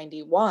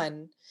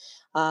 1991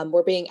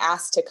 were being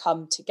asked to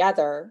come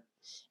together.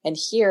 And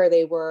here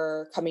they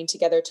were coming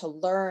together to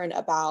learn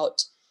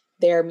about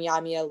their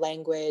Mia Mia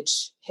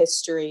language,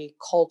 history,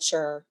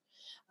 culture.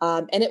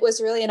 And it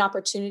was really an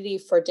opportunity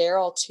for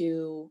Daryl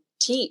to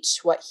teach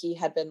what he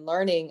had been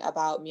learning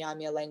about Mia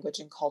Mia language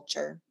and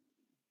culture.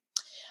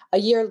 A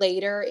year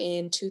later,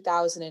 in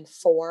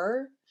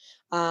 2004,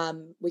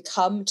 we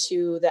come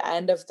to the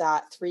end of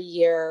that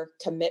 3-year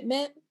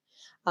commitment.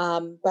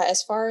 But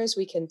as far as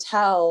we can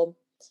tell,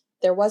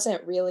 there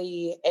wasn't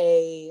really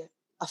a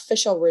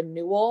official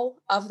renewal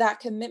of that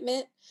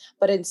commitment,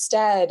 but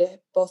instead,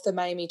 both the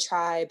Miami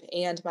Tribe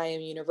and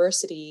Miami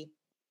University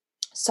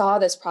saw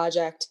this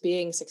project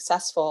being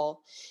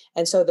successful,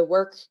 and so the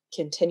work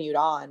continued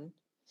on.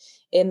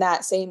 In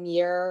that same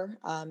year,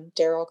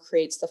 Daryl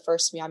creates the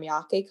first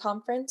Miamiake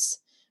Conference,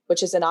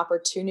 which is an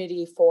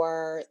opportunity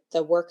for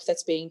the work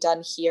that's being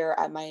done here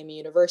at Miami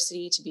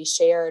University to be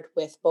shared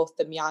with both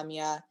the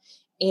Miamia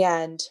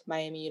and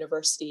Miami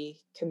University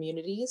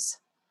communities.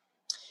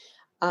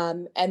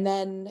 And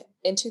then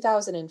in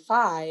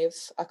 2005,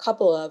 a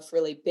couple of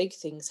really big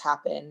things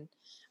happen.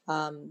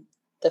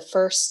 The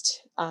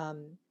first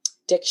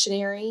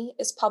dictionary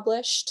is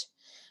published.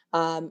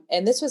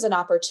 And this was an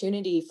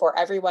opportunity for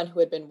everyone who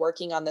had been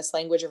working on this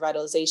language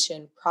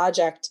revitalization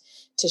project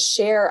to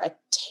share a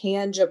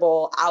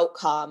tangible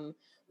outcome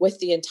with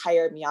the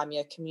entire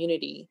Miamia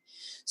community.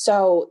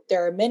 So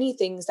there are many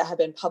things that have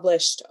been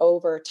published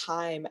over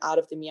time out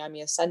of the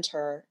Miamia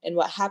Center. And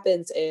what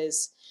happens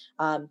is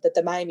that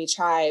the Miami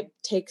Tribe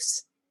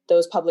takes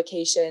those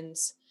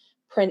publications,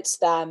 prints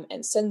them,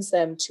 and sends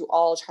them to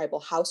all tribal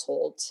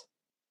households.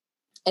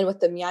 And with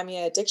the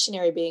Miamia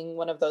Dictionary being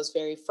one of those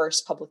very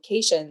first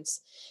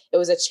publications, it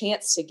was a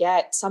chance to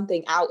get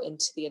something out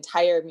into the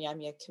entire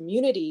Miamia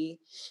community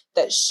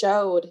that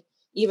showed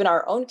even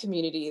our own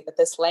community that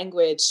this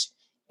language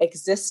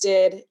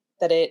existed,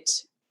 that it,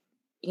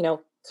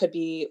 could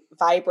be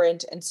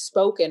vibrant and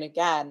spoken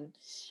again.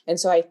 And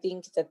so I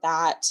think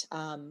that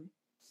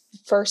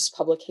first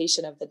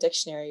publication of the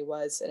dictionary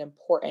was an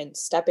important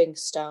stepping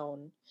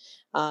stone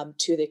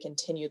to the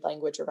continued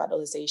language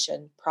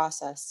revitalization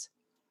process.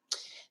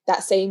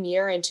 That same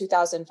year in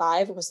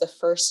 2005 was the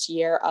first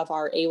year of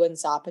our Awan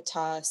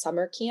Zapata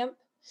summer camp.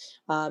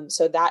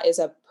 So that is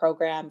a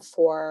program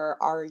for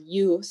our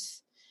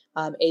youth,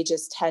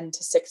 ages 10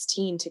 to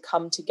 16, to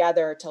come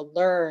together to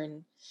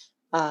learn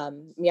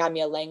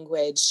Miamia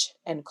language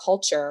and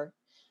culture.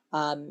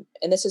 And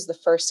this is the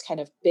first kind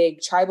of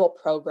big tribal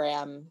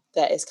program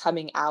that is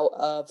coming out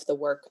of the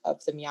work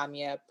of the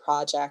Miamia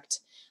Project.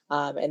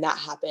 And that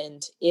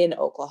happened in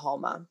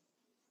Oklahoma.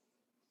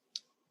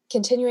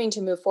 Continuing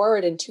to move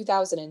forward in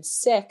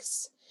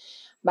 2006,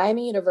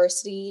 Miami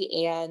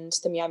University and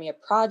the Miamia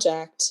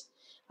Project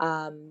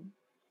in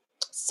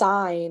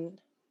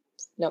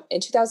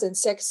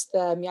 2006,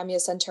 the Miamia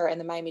Center and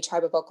the Miami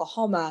Tribe of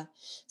Oklahoma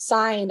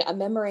signed a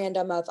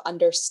memorandum of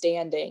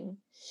understanding.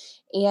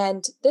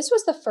 And this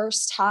was the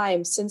first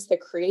time since the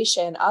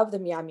creation of the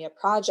Miamia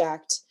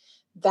Project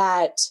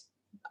that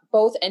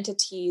both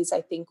entities,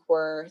 I think,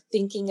 were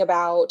thinking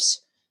about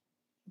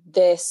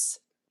this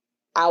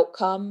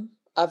outcome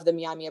of the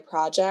Miamia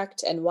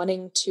Project and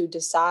wanting to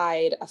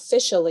decide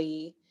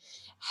officially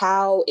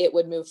how it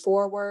would move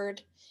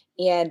forward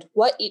and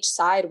what each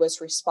side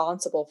was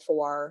responsible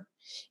for.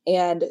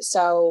 And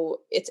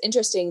so it's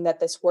interesting that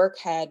this work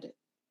had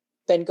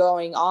been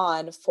going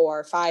on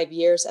for 5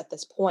 years at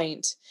this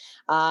point.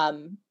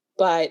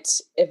 But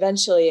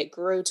eventually it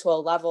grew to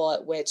a level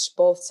at which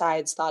both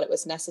sides thought it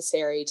was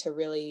necessary to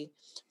really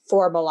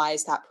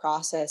formalize that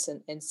process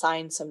and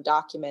sign some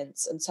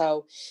documents. And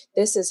so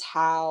this is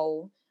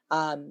how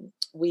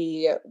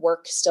we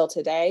work still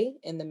today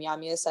in the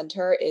Miamia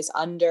Center, is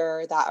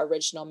under that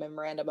original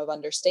memorandum of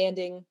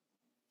understanding,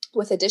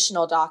 with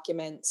additional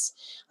documents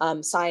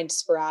signed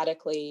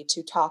sporadically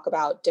to talk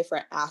about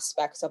different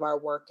aspects of our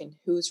work and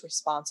who's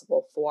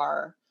responsible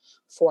for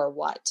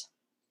what.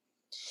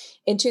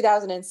 In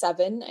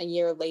 2007, a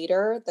year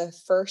later, the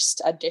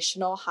first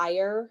additional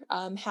hire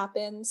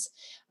happens.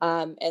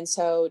 And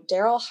so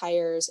Daryl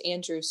hires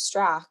Andrew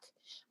Strack,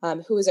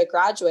 who is a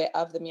graduate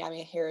of the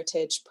Miami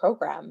Heritage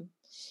Program.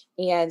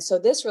 And so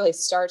this really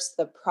starts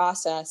the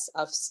process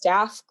of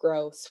staff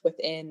growth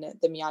within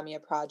the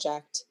Miamia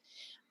Project.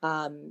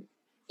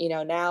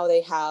 Now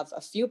they have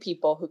a few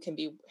people who can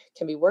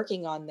be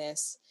working on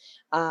this,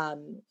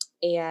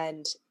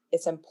 and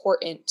it's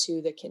important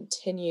to the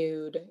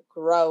continued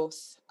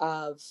growth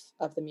of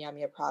the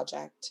Miamia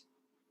Project.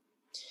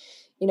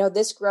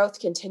 This growth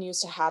continues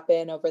to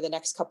happen over the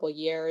next couple of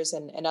years,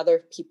 and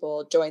other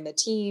people join the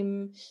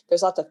team.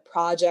 There's lots of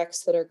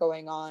projects that are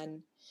going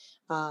on,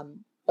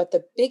 but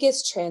the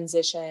biggest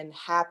transition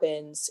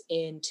happens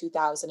in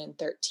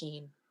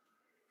 2013.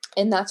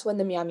 And that's when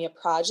the Miamia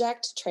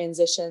Project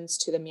transitions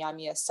to the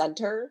Miamia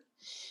Center.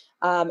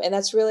 And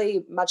that's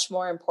really much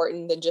more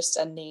important than just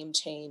a name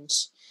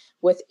change.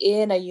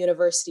 Within a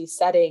university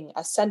setting,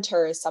 a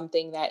center is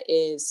something that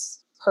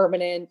is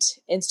permanent,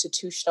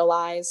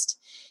 institutionalized.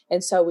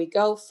 And so we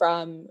go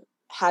from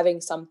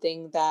having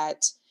something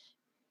that,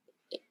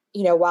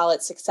 while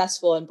it's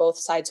successful and both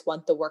sides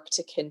want the work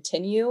to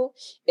continue,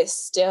 it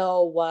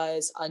still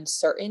was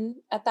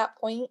uncertain at that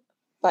point.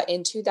 But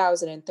in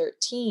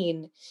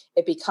 2013,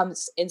 it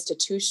becomes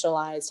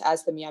institutionalized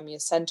as the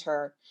Miamiya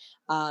Center.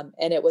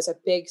 And it was a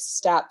big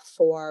step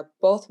for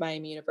both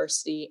Miami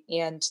University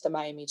and the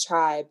Miami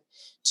Tribe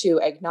to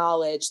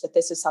acknowledge that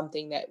this is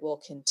something that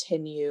will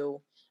continue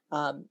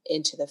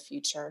into the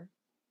future.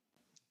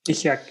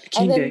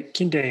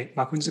 Kinde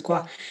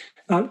Mapunzikwa.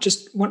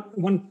 Just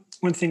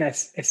one thing I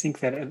think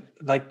that I'd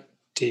like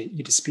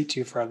you to speak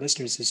to for our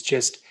listeners is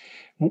just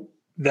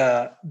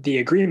the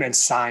agreements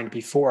signed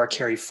before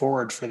carry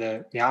forward for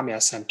the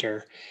Miamiya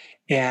Center,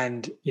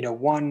 and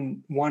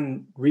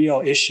one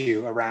real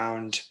issue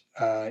around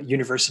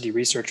university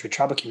research with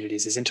tribal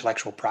communities is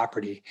intellectual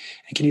property.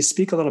 And can you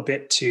speak a little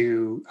bit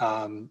to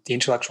the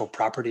intellectual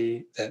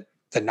property,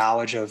 the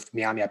knowledge of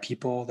Miamiya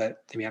people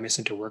that the Miamiya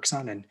Center works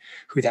on and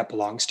who that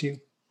belongs to?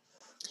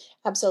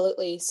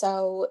 Absolutely.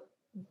 So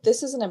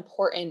this is an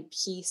important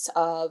piece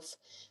of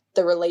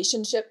the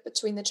relationship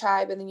between the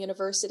tribe and the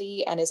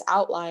university, and is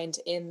outlined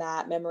in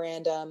that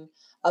memorandum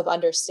of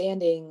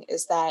understanding,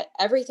 is that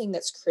everything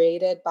that's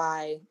created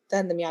by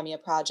then the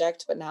Miamiya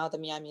Project, but now the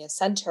Miamiya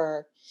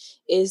Center,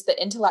 is the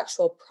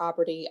intellectual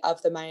property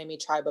of the Miami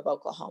Tribe of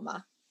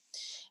Oklahoma.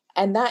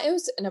 And that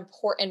is an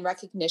important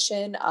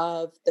recognition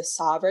of the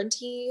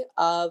sovereignty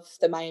of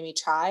the Miami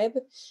Tribe,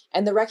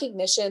 and the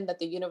recognition that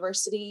the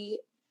university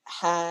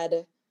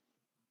had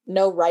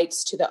no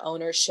rights to the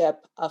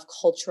ownership of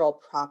cultural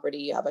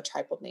property of a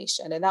tribal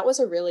nation. And that was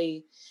a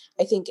really,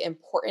 I think,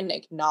 important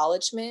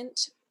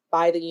acknowledgement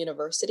by the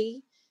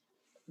university.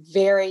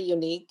 Very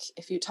unique.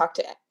 If you talk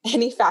to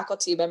any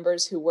faculty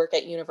members who work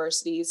at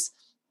universities,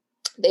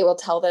 they will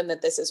tell them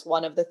that this is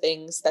one of the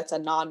things that's a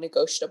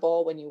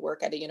non-negotiable when you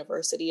work at a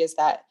university, is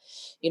that,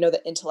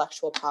 the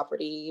intellectual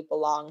property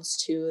belongs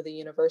to the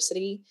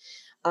university.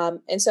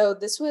 And so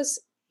this was,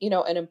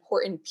 an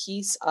important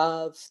piece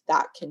of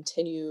that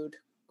continued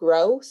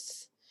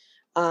growth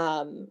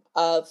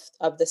of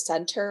the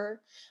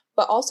center,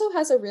 but also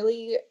has a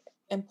really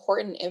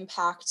important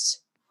impact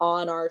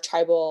on our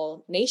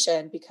tribal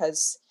nation,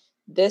 because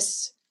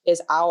this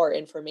is our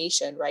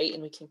information, right?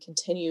 And we can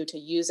continue to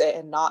use it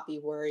and not be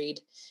worried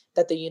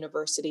that the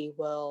university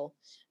will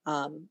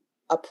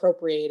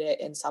appropriate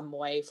it in some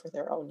way for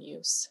their own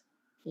use.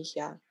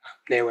 Yeah.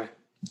 Anyway.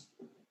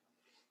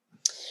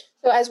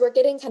 So as we're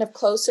getting kind of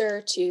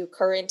closer to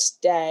current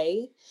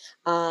day,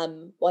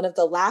 one of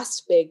the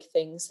last big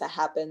things that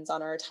happens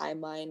on our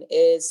timeline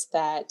is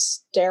that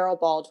Daryl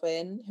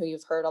Baldwin, who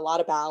you've heard a lot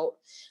about,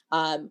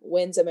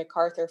 wins a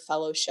MacArthur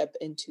Fellowship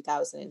in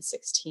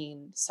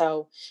 2016.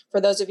 So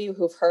for those of you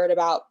who've heard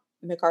about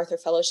MacArthur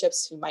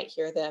Fellowships, you might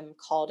hear them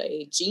called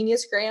a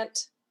Genius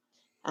Grant.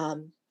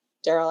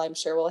 Daryl, I'm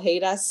sure, will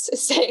hate us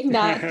saying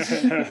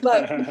that.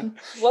 But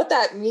what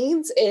that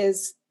means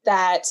is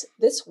that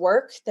this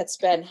work that's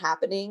been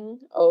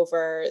happening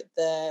over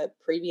the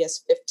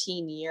previous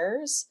 15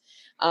 years,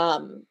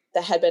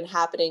 that had been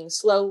happening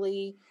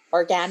slowly,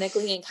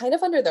 organically, and kind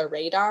of under the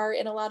radar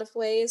in a lot of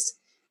ways,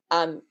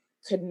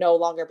 could no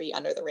longer be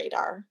under the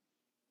radar.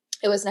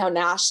 It was now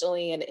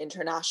nationally and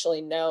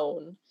internationally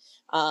known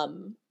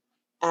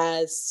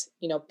as,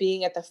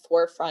 being at the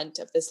forefront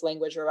of this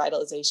language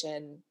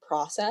revitalization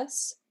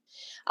process.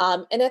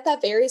 And at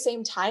that very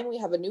same time, we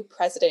have a new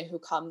president who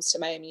comes to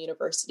Miami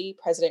University,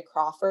 President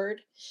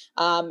Crawford.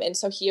 And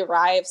so he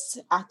arrives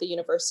at the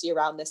university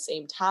around the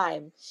same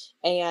time.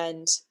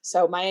 And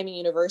so Miami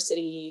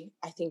University,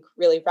 I think,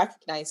 really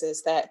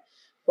recognizes that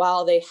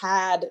while they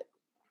had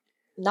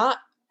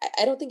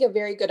I don't think, a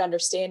very good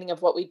understanding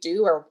of what we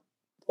do or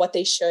what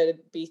they should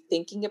be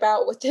thinking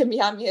about with the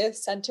Miamiya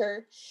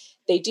Center,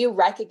 they do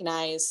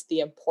recognize the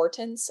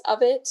importance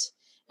of it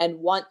and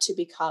want to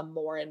become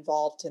more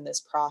involved in this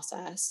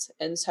process.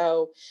 And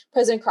so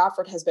President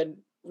Crawford has been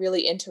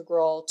really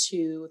integral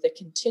to the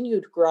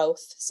continued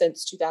growth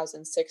since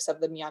 2006 of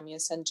the Miamiya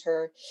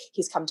Center.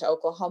 He's come to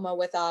Oklahoma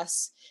with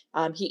us.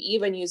 He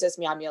even uses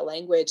Miamiya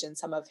language in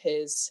some of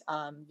his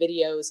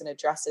videos and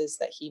addresses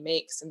that he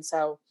makes. And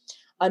so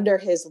under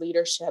his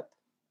leadership,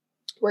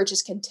 we're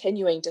just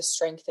continuing to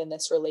strengthen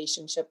this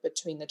relationship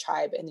between the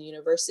tribe and the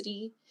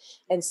university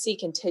and see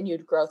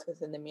continued growth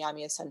within the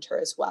Miamiya Center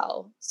as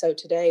well. So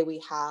today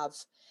we have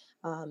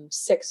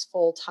 6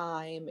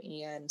 full-time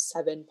and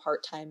 7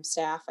 part-time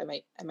staff. I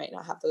might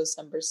not have those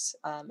numbers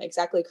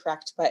exactly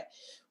correct, but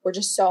we're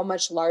just so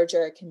much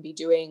larger. It can be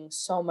doing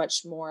so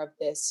much more of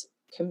this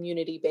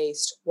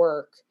community-based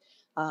work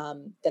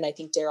than I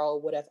think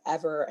Daryl would have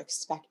ever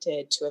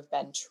expected to have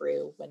been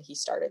true when he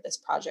started this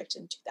project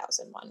in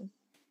 2001.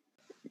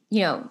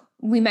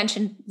 We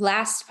mentioned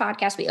last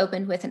podcast, we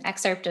opened with an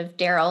excerpt of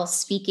Daryl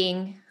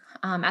speaking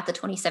at the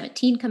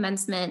 2017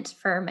 commencement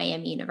for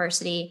Miami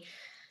University.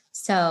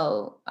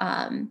 So,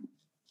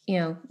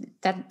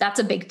 that's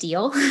a big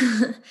deal.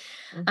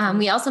 Mm-hmm.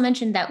 We also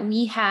mentioned that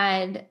we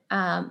had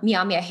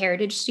Miamiya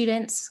Heritage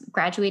students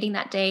graduating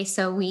that day.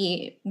 So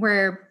we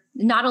were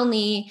not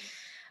only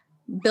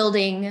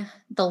building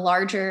the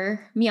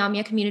larger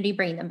Miamiya community,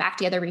 bringing them back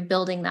together,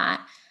 rebuilding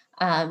that,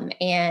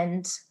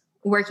 and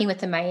working with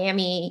the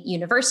Miami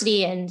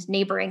University and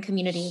neighboring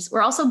communities.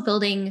 We're also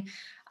building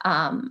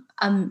a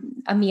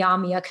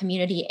Miamia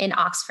community in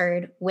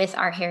Oxford with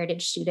our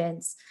heritage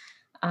students.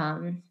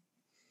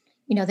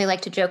 They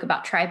like to joke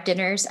about tribe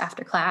dinners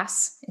after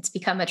class. It's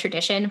become a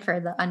tradition for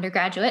the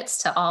undergraduates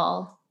to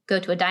all go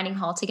to a dining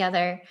hall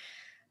together.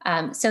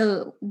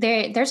 So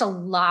there's a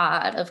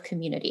lot of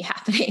community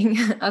happening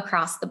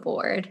across the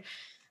board.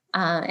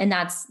 And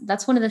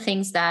that's one of the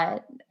things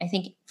that I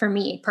think for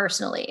me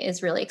personally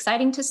is really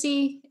exciting to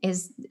see,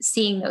 is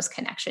seeing those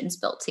connections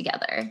built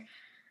together.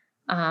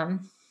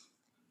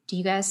 Do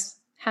you guys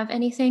have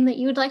anything that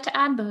you would like to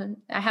add? But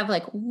I have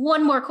like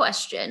one more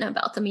question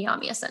about the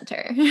Miamia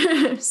Center.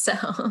 So.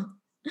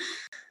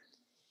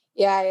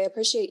 Yeah, I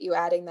appreciate you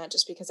adding that,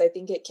 just because I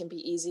think it can be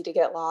easy to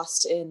get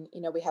lost in,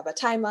 we have a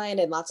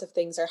timeline and lots of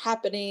things are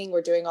happening.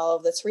 We're doing all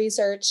of this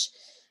research,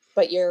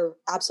 but you're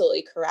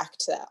absolutely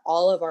correct that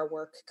all of our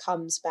work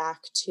comes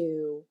back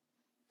to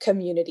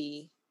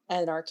community,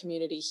 and our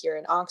community here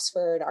in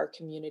Oxford, our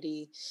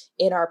community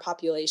in our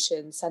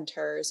population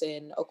centers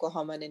in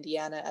Oklahoma and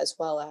Indiana, as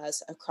well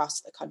as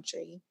across the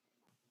country.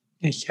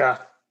 Yeah,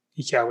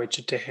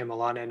 Wichita,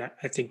 Himilana. And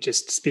I think,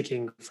 just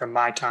speaking from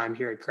my time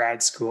here at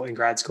grad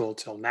school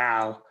till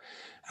now,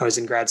 I was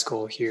in grad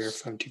school here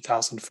from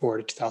 2004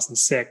 to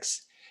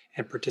 2006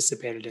 and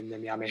participated in the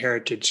Miami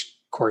Heritage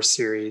course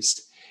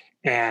series.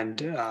 And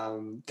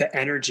the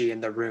energy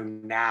in the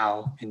room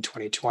now in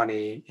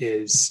 2020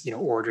 is,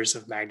 orders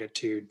of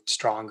magnitude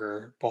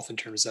stronger, both in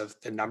terms of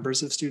the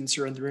numbers of students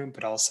who are in the room,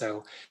 but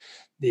also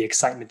the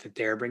excitement that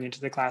they're bringing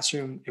to the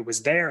classroom. It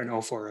was there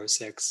in 04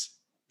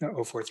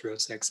 through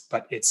 06,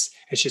 but it's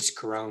just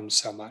grown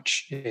so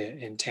much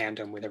in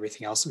tandem with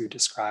everything else we've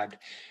described.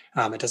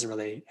 It doesn't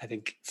really, I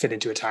think, fit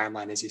into a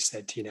timeline, as you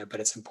said, Tina, but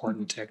it's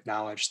important to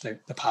acknowledge the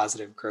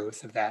positive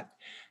growth of that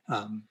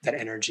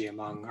energy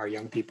among our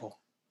young people.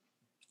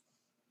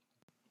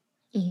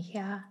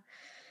 Yeah.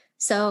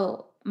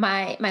 So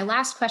my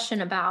last question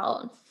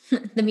about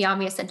the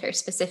Miamia Center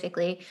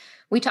specifically,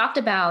 we talked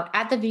about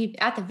at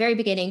the very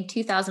beginning,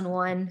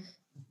 2001,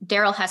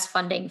 Daryl has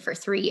funding for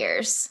 3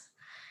 years.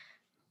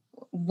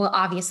 Well,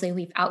 obviously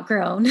we've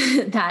outgrown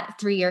that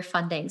 3-year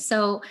funding.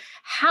 So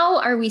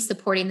how are we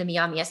supporting the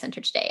Miamia Center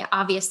today?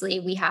 Obviously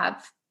we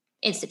have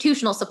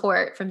institutional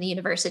support from the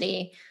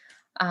university.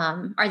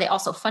 Are they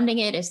also funding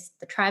it? Is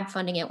the tribe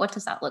funding it? What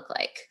does that look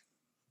like?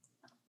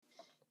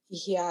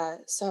 Yeah,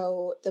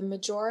 so the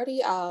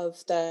majority of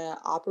the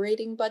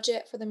operating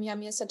budget for the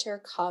Miamia Center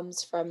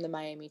comes from the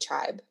Miami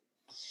tribe.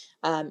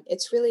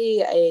 It's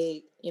really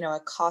a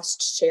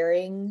cost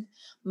sharing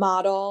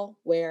model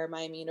where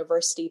Miami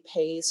University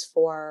pays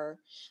for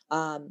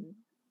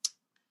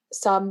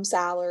some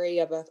salary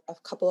of a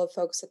couple of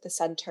folks at the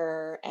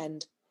center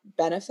and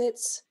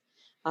benefits.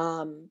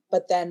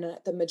 But then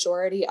the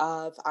majority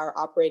of our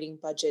operating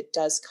budget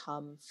does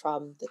come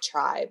from the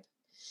tribe.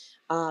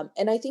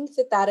 And I think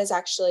that is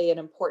actually an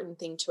important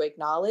thing to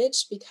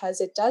acknowledge,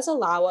 because it does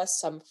allow us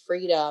some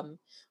freedom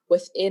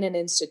within an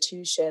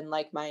institution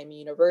like Miami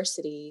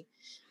University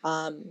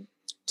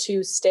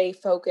to stay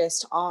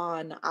focused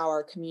on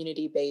our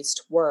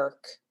community-based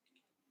work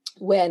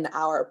when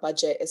our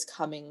budget is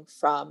coming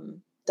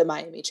from the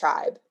Miami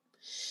tribe.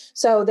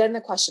 So then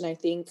the question, I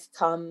think,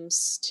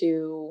 comes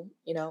to,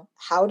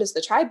 how does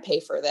the tribe pay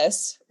for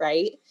this,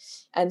 right?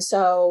 And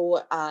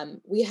so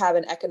we have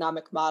an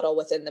economic model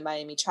within the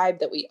Miami tribe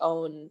that we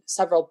own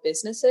several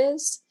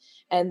businesses,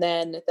 and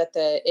then that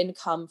the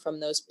income from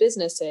those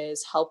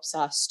businesses helps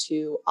us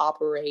to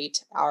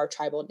operate our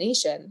tribal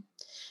nation.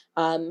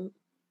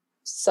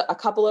 So a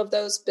couple of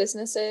those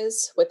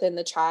businesses within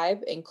the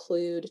tribe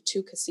include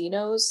 2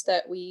 casinos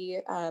that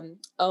we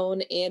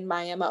own in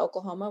Miami,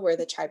 Oklahoma, where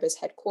the tribe is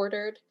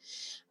headquartered.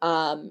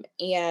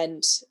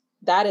 And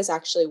that is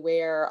actually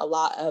where a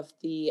lot of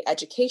the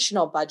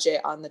educational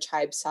budget on the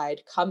tribe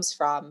side comes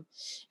from.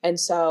 And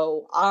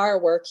so our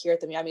work here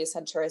at the Miamia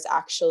Center is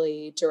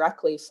actually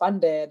directly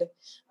funded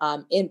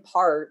in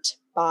part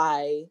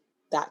by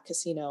that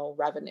casino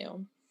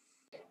revenue.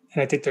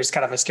 And I think there's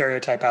kind of a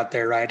stereotype out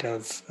there, right,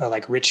 of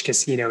like rich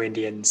casino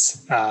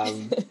Indians.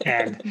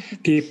 And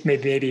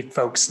maybe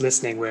folks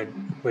listening would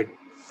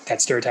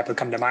that stereotype would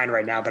come to mind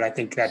right now, but I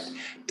think that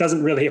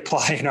doesn't really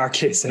apply in our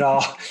case at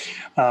all.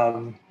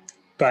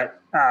 But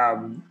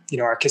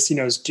our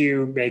casinos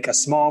do make a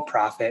small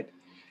profit.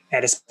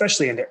 And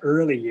especially in the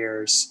early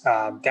years,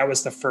 that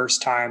was the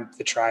first time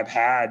the tribe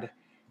had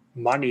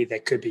money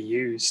that could be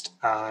used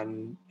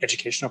on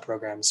educational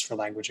programs for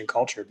language and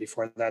culture.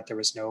 Before that, there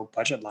was no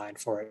budget line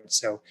for it.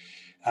 So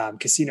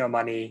casino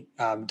money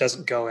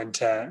doesn't go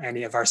into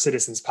any of our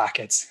citizens'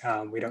 pockets.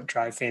 We don't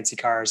drive fancy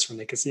cars from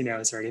the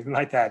casinos or anything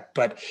like that.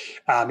 But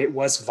it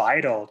was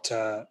vital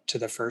to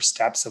the first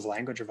steps of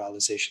language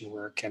revitalization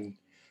work. And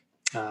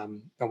I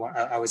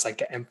always like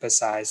to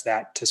emphasize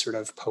that to sort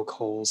of poke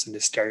holes in the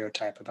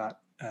stereotype about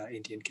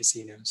Indian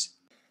casinos.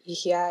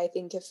 Yeah, I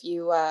think if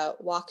you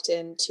walked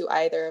into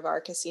either of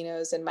our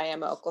casinos in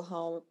Miami,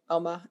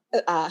 Oklahoma,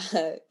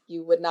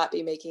 you would not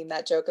be making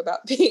that joke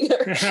about being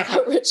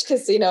a rich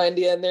casino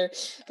Indian.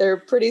 They're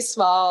pretty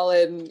small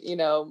and,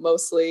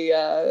 mostly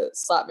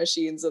slot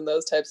machines and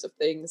those types of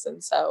things.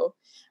 And so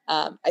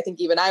I think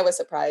even I was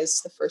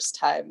surprised the first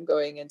time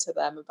going into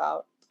them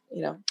about,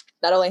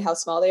 not only how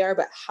small they are,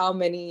 but how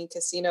many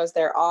casinos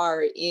there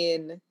are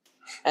in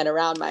and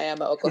around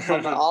Miami,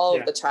 Oklahoma. All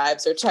of the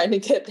tribes are trying to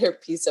get their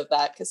piece of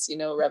that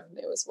casino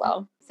revenue as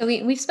well. So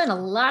we've spent a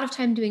lot of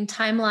time doing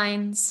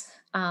timelines.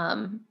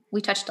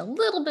 We touched a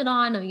little bit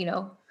on,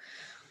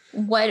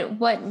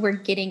 what we're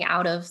getting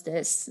out of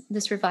this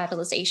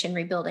revitalization,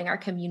 rebuilding our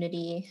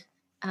community.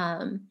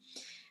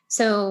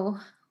 So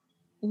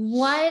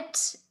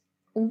what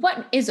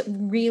is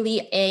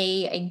really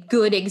a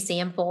good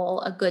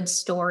example, a good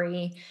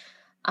story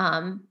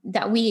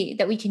that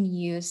we can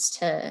use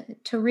to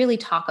really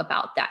talk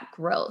about that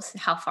growth,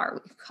 how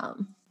far we've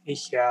come?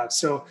 Yeah,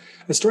 so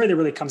the story that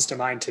really comes to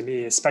mind to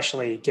me,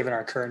 especially given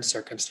our current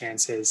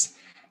circumstances,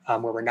 where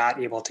we're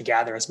not able to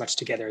gather as much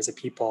together as a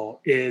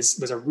people,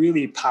 was a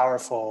really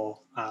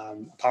powerful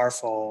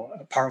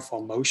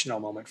emotional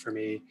moment for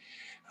me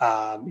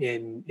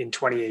in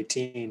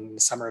 2018,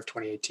 the summer of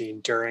 2018,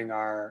 during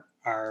our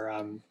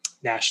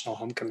national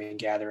homecoming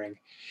gathering,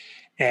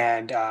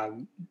 and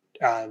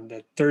on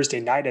the Thursday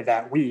night of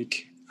that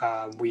week,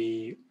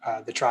 the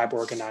tribe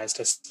organized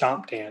a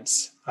stomp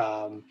dance.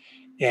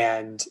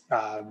 And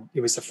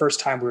it was the first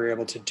time we were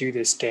able to do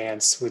this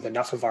dance with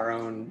enough of our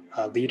own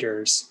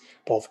leaders,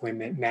 both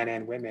men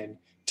and women,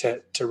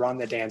 to run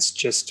the dance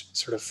just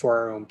sort of for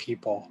our own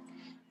people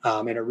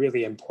in a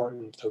really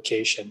important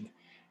location.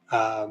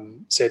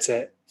 So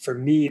for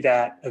me,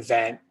 that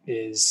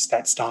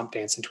stomp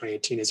dance in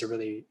 2018 is a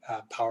really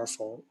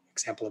powerful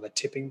example of a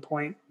tipping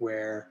point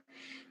where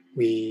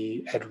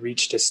we had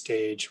reached a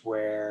stage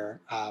where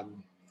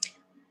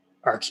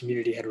our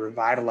community had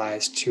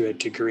revitalized to a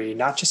degree,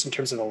 not just in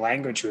terms of the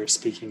language we were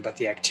speaking, but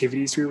the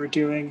activities we were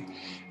doing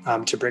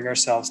to bring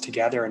ourselves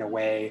together in a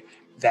way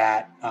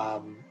that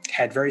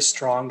had very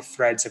strong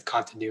threads of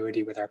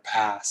continuity with our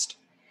past.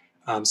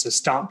 So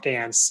stomp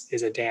dance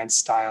is a dance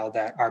style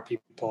that our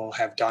people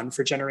have done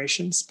for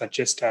generations, but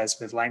just as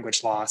with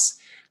language loss,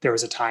 there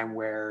was a time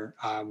where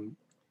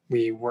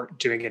we weren't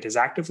doing it as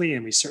actively,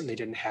 and we certainly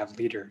didn't have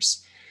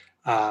leaders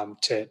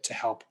to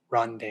help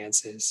run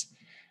dances.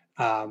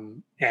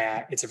 And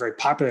it's a very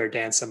popular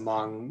dance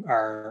among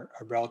our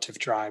relative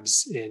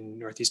tribes in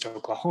Northeast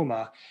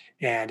Oklahoma.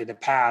 And in the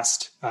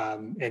past,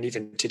 and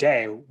even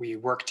today, we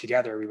work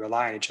together, we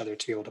rely on each other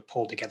to be able to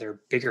pull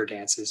together bigger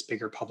dances,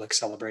 bigger public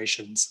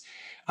celebrations.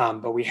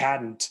 But we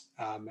hadn't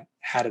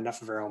had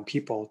enough of our own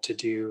people to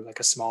do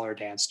like a smaller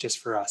dance just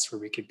for us, where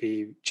we could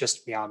be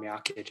just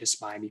Miamiake,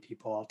 just Miami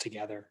people all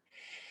together.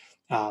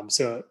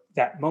 So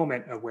that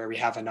moment of where we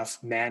have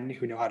enough men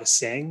who know how to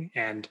sing,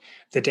 and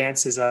the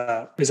dance is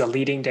a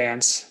leading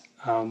dance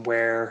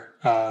where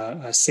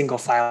a single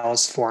file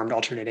is formed,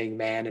 alternating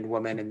man and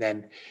woman, and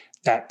then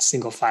that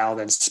single file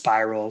then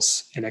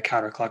spirals in a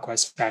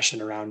counterclockwise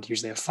fashion around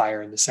usually a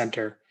fire in the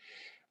center.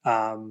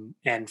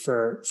 And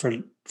for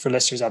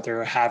listeners out there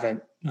who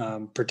haven't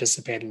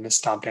participated in the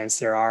stomp dance,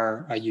 there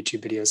are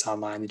YouTube videos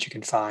online that you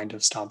can find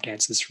of stomp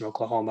dances from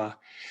Oklahoma.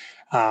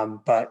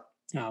 But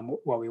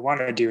what we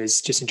want to do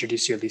is just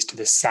introduce you at least to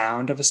the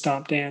sound of a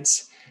stomp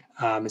dance.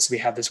 So we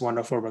have this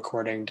wonderful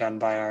recording done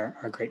by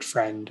our great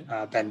friend,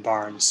 Ben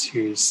Barnes,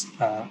 who's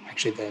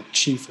actually the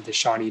chief of the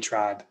Shawnee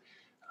tribe,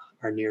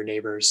 our near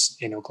neighbors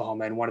in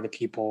Oklahoma, and one of the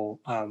people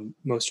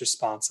most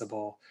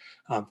responsible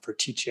for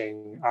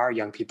teaching our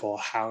young people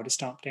how to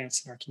stomp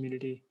dance in our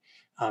community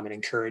and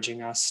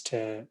encouraging us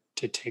to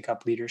take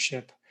up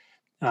leadership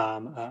in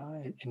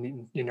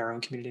our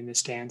own community in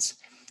this dance.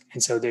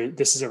 And so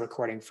this is a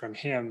recording from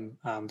him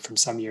from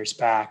some years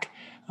back,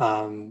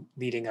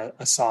 leading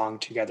a song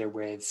together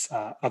with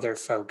other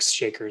folks,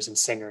 shakers and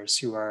singers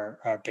who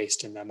are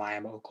based in the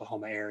Miami,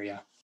 Oklahoma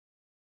area.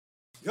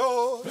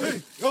 Yo,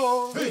 hey,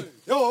 yo, hey,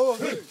 yo,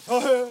 hey,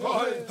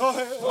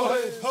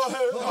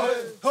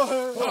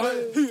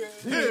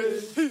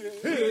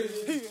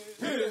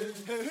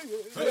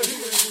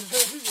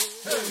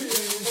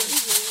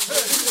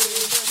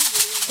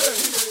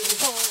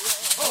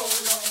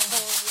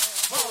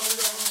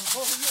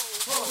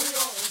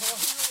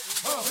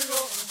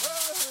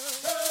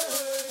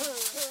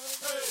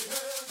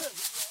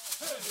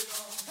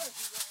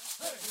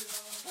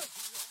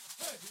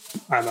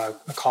 I'm a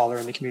caller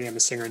in the community. I'm a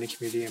singer in the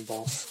community, and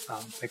both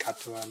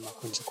Pekatua and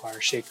Makunza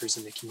Choir shakers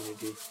in the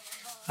community.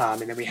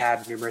 And then we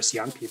have numerous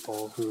young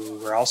people who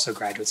were also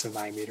graduates of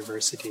Miami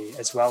University,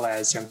 as well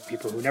as young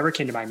people who never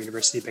came to Miami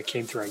University but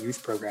came through our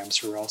youth programs,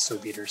 who were also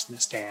leaders in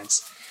this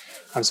dance.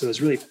 So it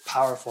was really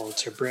powerful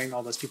to bring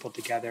all those people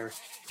together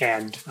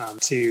and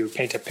to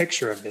paint a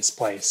picture of this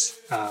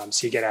place.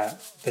 So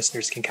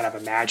listeners can kind of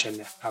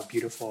imagine how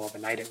beautiful of a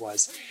night it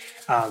was.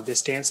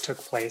 This dance took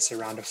place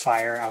around a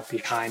fire out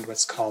behind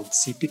what's called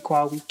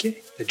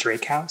Sipikwawike, the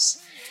Drake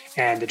House.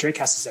 And the Drake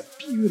House is a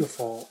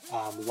beautiful,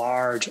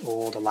 large,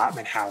 old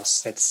allotment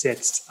house that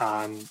sits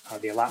on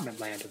the allotment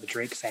land of the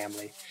Drake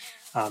family,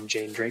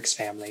 Jane Drake's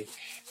family.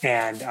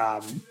 And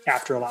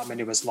after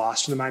allotment, it was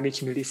lost to the Miami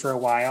community for a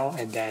while,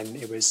 and then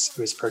it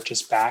was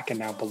purchased back and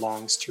now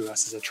belongs to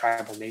us as a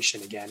tribal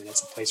nation again. And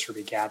it's a place where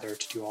we gather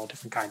to do all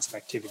different kinds of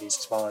activities,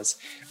 as well as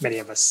many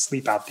of us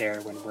sleep out there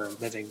when we're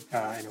living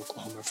in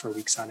Oklahoma for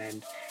weeks on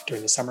end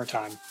during the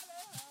summertime.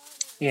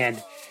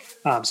 And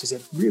so it's a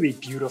really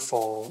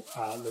beautiful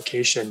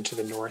location to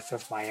the north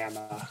of Miami,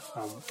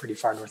 pretty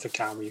far north of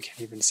town, where you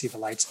can't even see the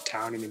lights of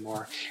town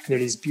anymore. And there are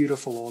these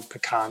beautiful old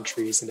pecan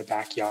trees in the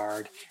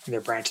backyard, and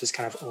their branches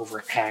kind of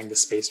overhang the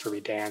space where we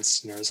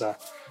danced. And there's a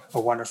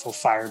wonderful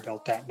fire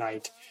built that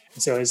night.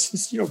 And so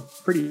it's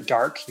pretty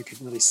dark. You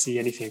couldn't really see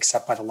anything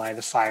except by the light of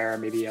the fire,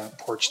 maybe a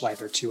porch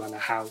light or two on the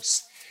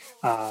house.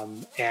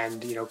 And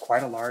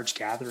quite a large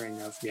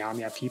gathering of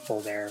Miami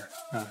people there,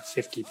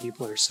 50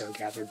 people or so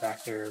gathered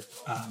back there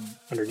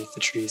underneath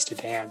the trees to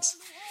dance.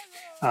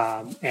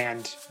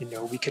 And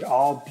we could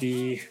all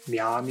be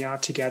Miami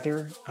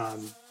together,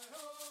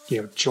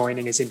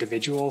 joining as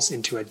individuals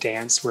into a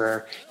dance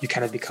where you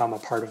kind of become a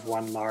part of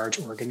one large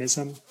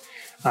organism.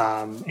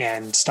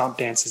 And stomp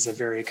dance is a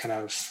very kind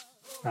of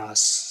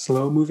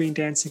slow-moving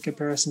dance in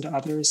comparison to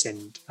others,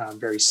 and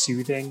very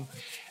soothing.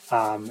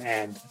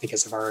 And I think,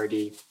 as I've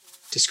already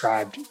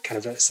described, kind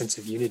of a sense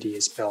of unity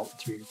is built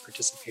through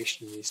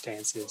participation in these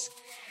dances.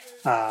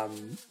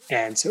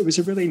 And so it was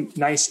a really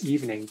nice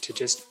evening to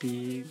just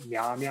be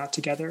Miami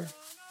together,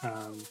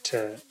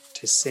 to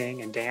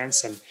sing and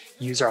dance and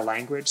use our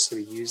language. So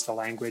we use the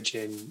language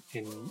in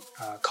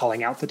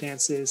calling out the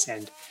dances,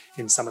 and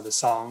in some of the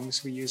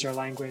songs we use our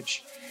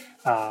language.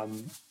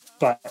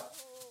 But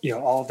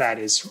all of that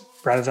is,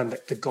 rather than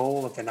the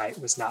goal of the night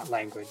was not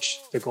language.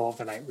 The goal of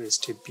the night was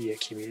to be a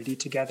community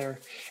together,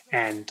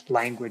 and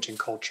language and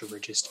culture were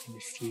just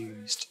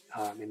infused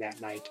in that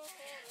night.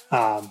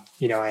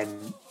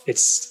 And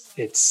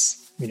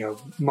it's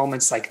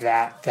moments like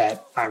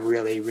that I'm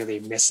really,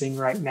 really missing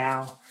right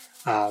now.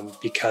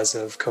 Because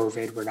of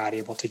COVID, we're not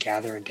able to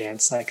gather and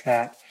dance like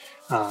that.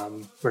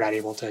 We're not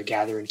able to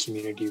gather in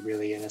community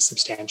really in a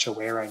substantial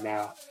way right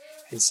now.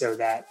 And so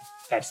that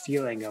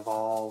feeling of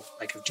of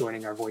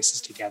joining our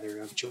voices together,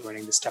 of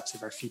joining the steps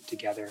of our feet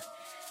together,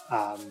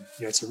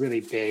 it's a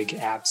really big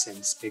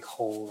absence, big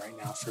hole right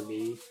now for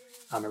me.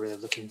 I'm really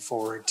looking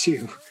forward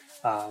to,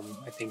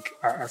 I think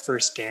our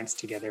first dance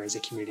together as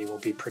a community will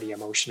be pretty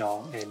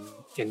emotional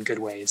in good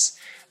ways,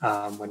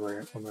 when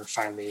we're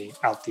finally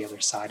out the other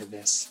side of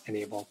this and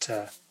able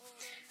to,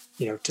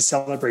 to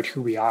celebrate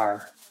who we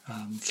are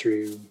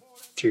through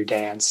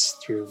dance,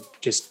 through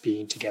just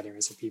being together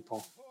as a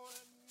people.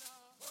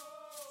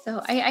 So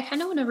I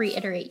kind of want to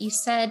reiterate, you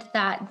said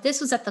that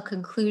this was at the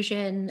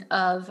conclusion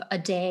of a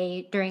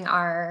day during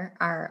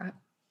our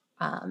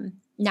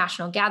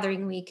National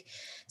Gathering Week.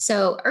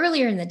 So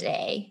earlier in the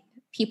day,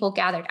 people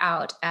gathered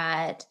out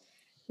at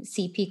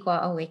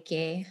Sipikwa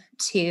Aweke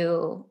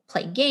to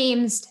play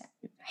games, to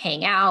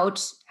hang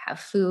out,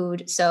 have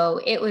food. So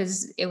it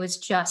was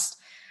just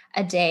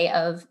a day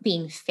of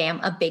being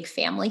a big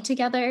family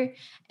together.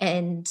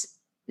 And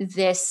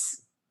this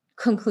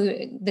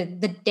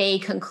the day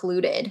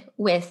concluded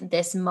with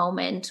this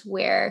moment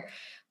where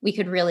we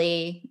could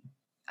really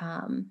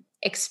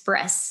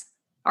express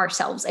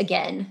ourselves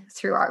again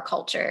through our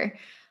culture,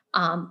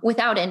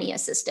 without any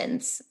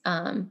assistance.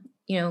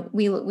 We owe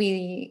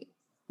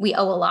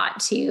a lot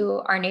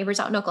to our neighbors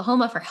out in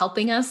Oklahoma for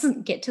helping us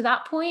get to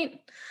that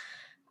point.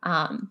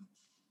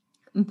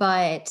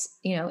 But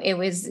it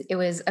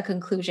was a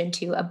conclusion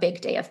to a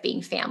big day of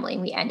being family.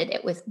 We ended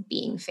it with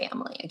being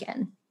family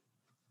again.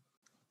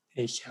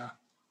 So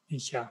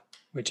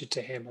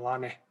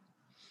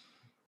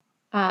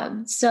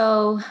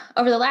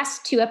over the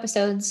last 2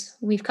 episodes,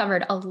 we've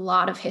covered a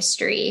lot of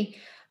history,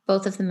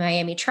 both of the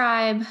Miami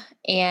tribe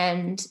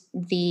and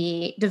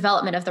the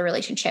development of the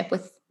relationship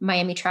with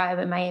Miami tribe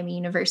and Miami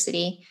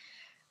University.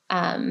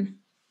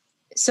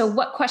 So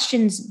what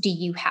questions do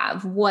you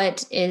have?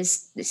 What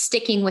is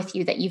sticking with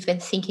you that you've been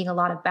thinking a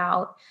lot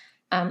about?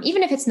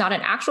 Even if it's not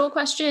an actual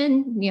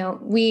question,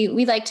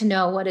 we like to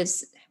know what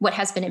has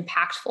been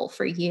impactful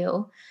for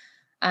you.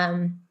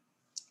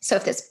 So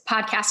if this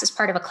podcast is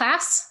part of a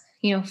class,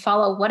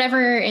 follow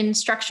whatever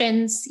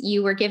instructions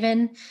you were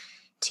given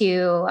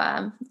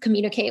to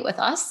communicate with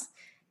us.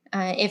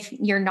 If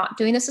you're not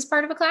doing this as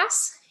part of a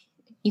class,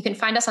 you can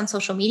find us on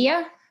social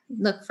media.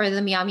 Look for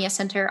the Miami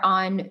Center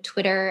on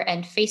Twitter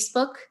and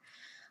Facebook,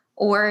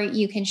 or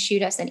you can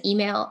shoot us an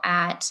email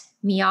at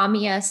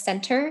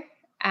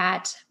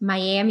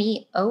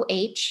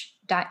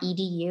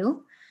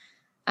miamicenter@miamioh.edu.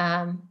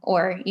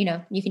 Or,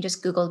 you can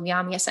just Google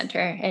Miami Center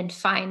and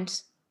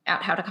find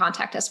out how to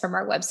contact us from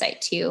our website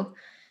too.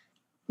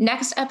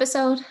 Next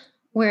episode,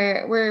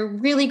 we're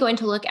really going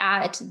to look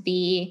at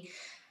the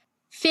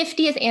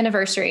 50th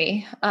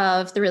anniversary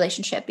of the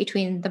relationship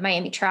between the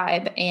Miami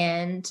tribe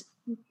and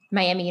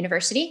Miami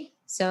University.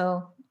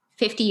 So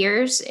 50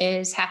 years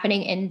is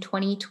happening in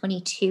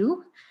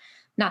 2022,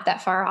 not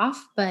that far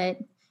off, but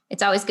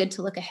it's always good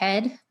to look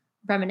ahead,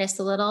 reminisce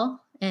a little,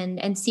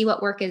 and see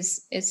what work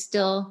is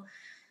still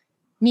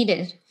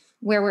needed,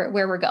 where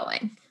we're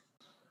going.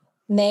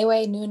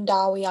 Newe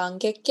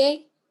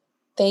Nundawiyangike.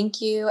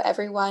 Thank you,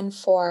 everyone,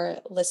 for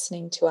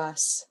listening to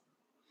us.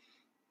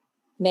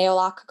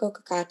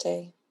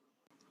 Neolakakokakate.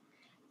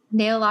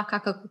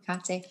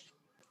 Neolakakokakate.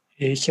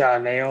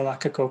 Isha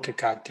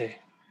neolakakokakate.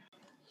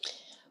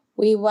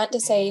 We want to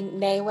say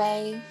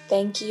Newe,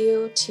 thank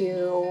you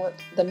to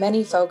the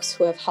many folks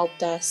who have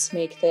helped us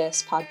make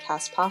this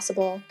podcast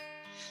possible.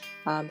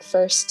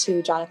 First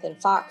to Jonathan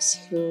Fox,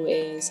 who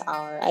is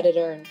our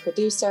editor and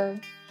producer,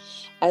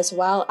 as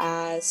well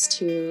as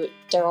to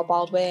Daryl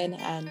Baldwin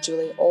and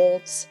Julie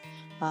Olds,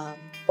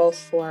 both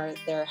for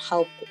their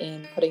help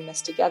in putting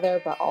this together,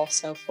 but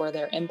also for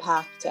their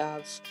impact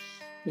of,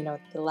 the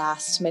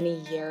last many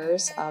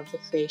years of the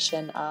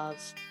creation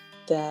of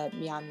the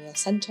Miyamiya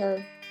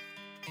Center.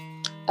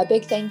 A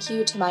big thank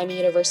you to Miami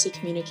University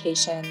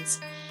Communications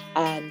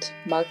and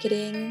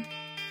Marketing,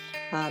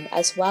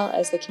 as well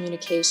as the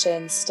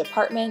Communications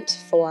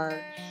Department for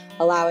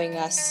allowing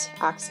us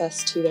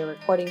access to their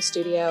recording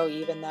studio,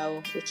 even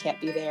though we can't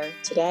be there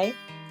today.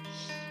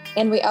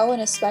 And we owe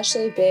an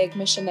especially big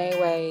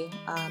missionewe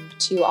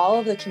to all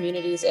of the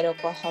communities in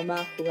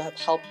Oklahoma who have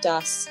helped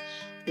us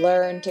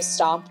learn to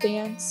stomp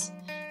dance,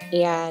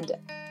 and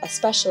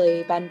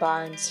especially Ben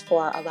Barnes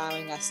for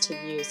allowing us to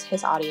use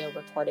his audio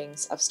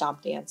recordings of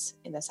stomp dance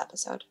in this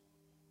episode.